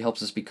 it actually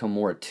helps us become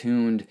more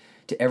attuned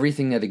to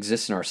everything that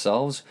exists in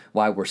ourselves,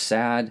 why we're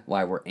sad,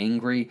 why we're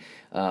angry,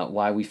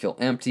 why we feel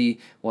empty,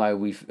 why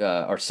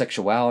our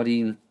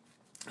sexuality,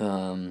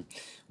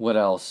 what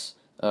else?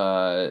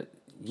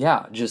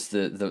 yeah, just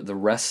the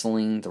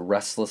wrestling, the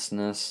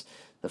restlessness,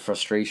 the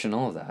frustration,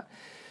 all of that.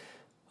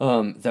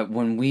 That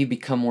when we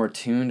become more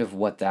attuned of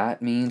what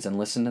that means and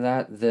listen to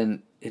that,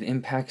 then it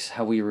impacts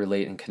how we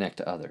relate and connect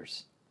to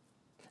others.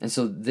 And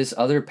so this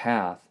other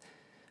path,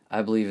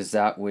 I believe, is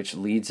that which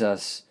leads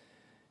us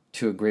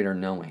to a greater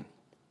knowing,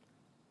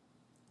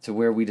 to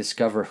where we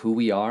discover who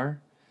we are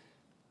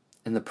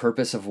and the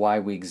purpose of why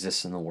we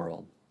exist in the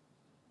world.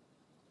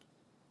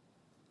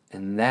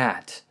 And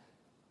that,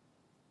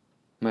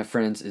 my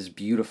friends, is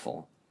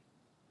beautiful.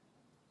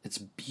 It's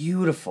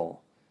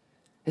beautiful.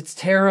 It's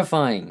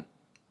terrifying.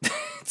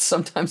 It's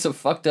sometimes a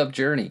fucked up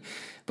journey,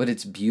 but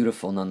it's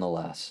beautiful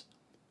nonetheless.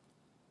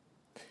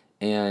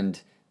 And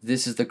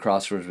this is the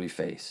crossroads we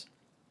face.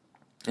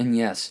 And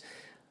yes,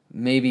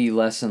 maybe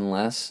less and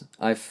less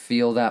I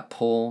feel that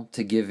pull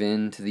to give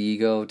in to the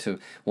ego, to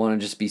want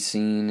to just be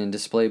seen and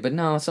displayed. But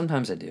no,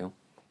 sometimes I do.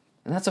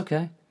 And that's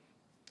okay.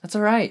 That's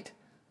all right.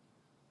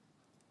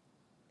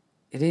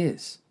 It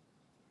is.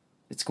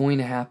 It's going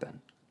to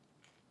happen.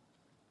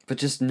 But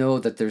just know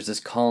that there's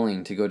this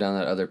calling to go down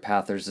that other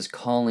path. There's this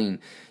calling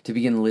to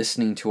begin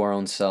listening to our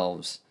own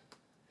selves,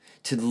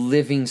 to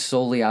living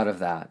solely out of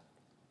that.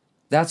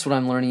 That's what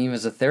I'm learning even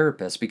as a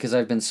therapist, because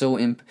I've been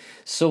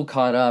so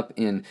caught up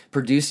in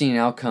producing an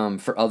outcome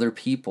for other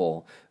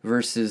people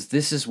versus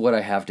this is what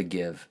I have to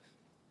give.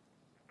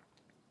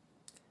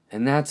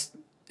 And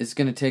it's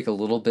going to take a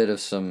little bit of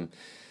some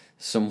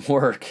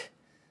work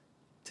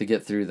to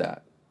get through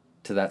that,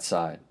 to that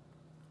side.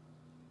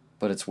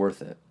 But it's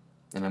worth it.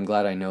 And I'm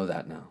glad I know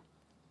that now.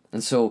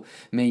 And so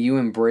may you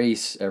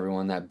embrace,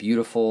 everyone, that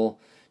beautiful,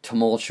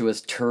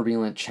 tumultuous,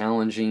 turbulent,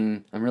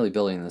 challenging, I'm really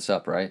building this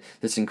up, right?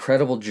 This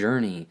incredible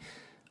journey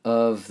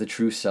of the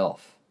true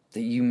self.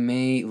 That you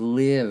may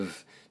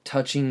live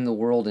touching the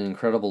world in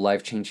incredible,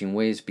 life-changing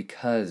ways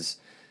because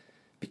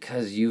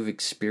you've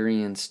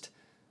experienced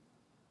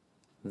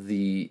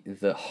the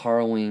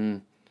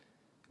harrowing,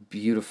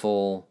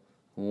 beautiful,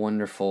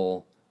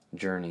 wonderful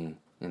journey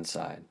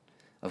inside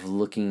of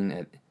looking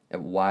at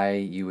why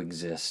you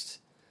exist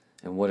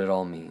and what it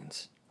all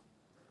means.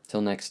 Till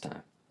next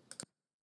time.